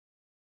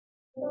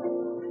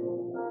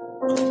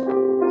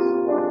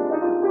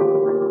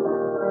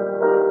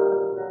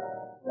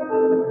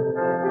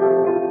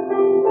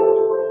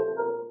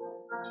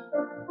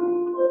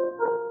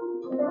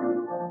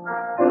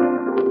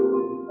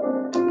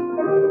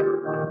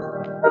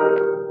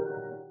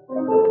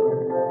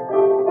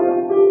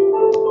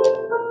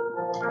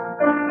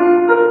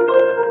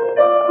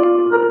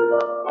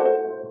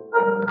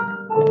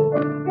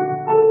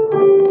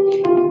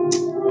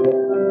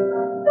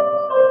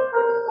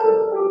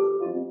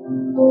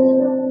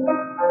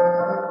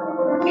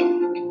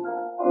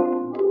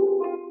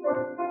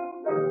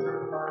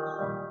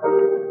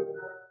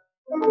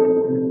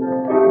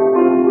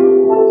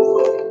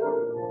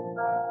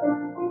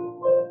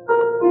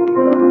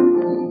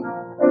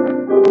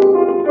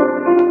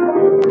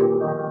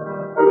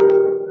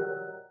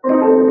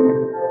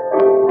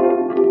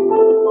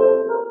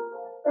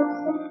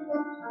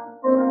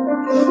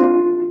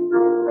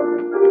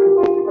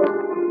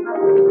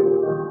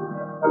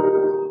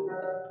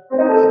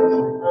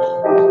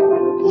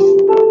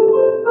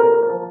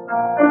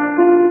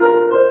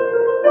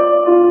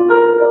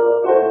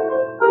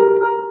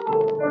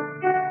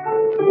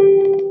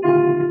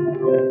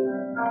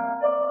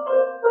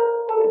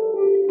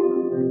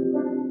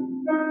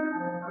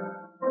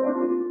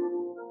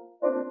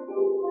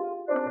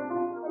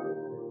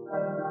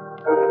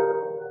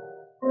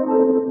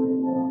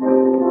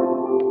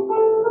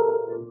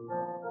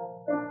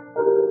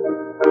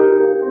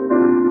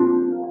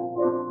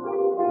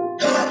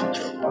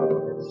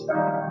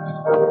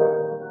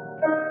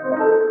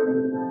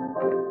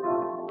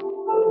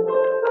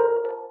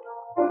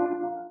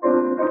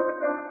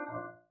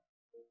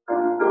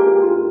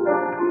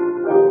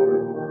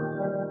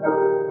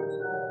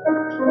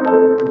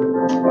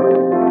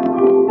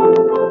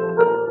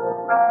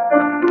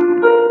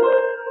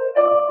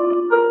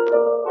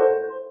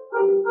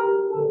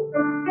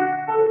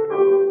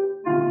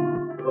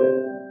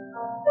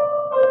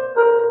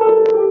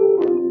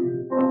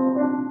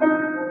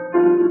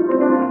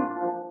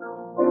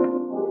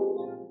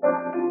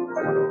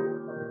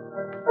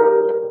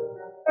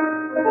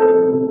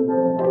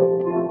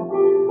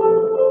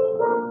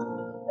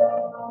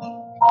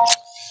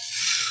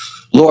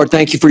 Lord,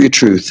 thank you for your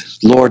truth.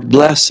 Lord,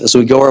 bless as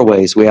we go our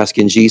ways. We ask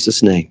in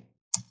Jesus' name.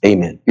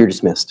 Amen. You're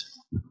dismissed.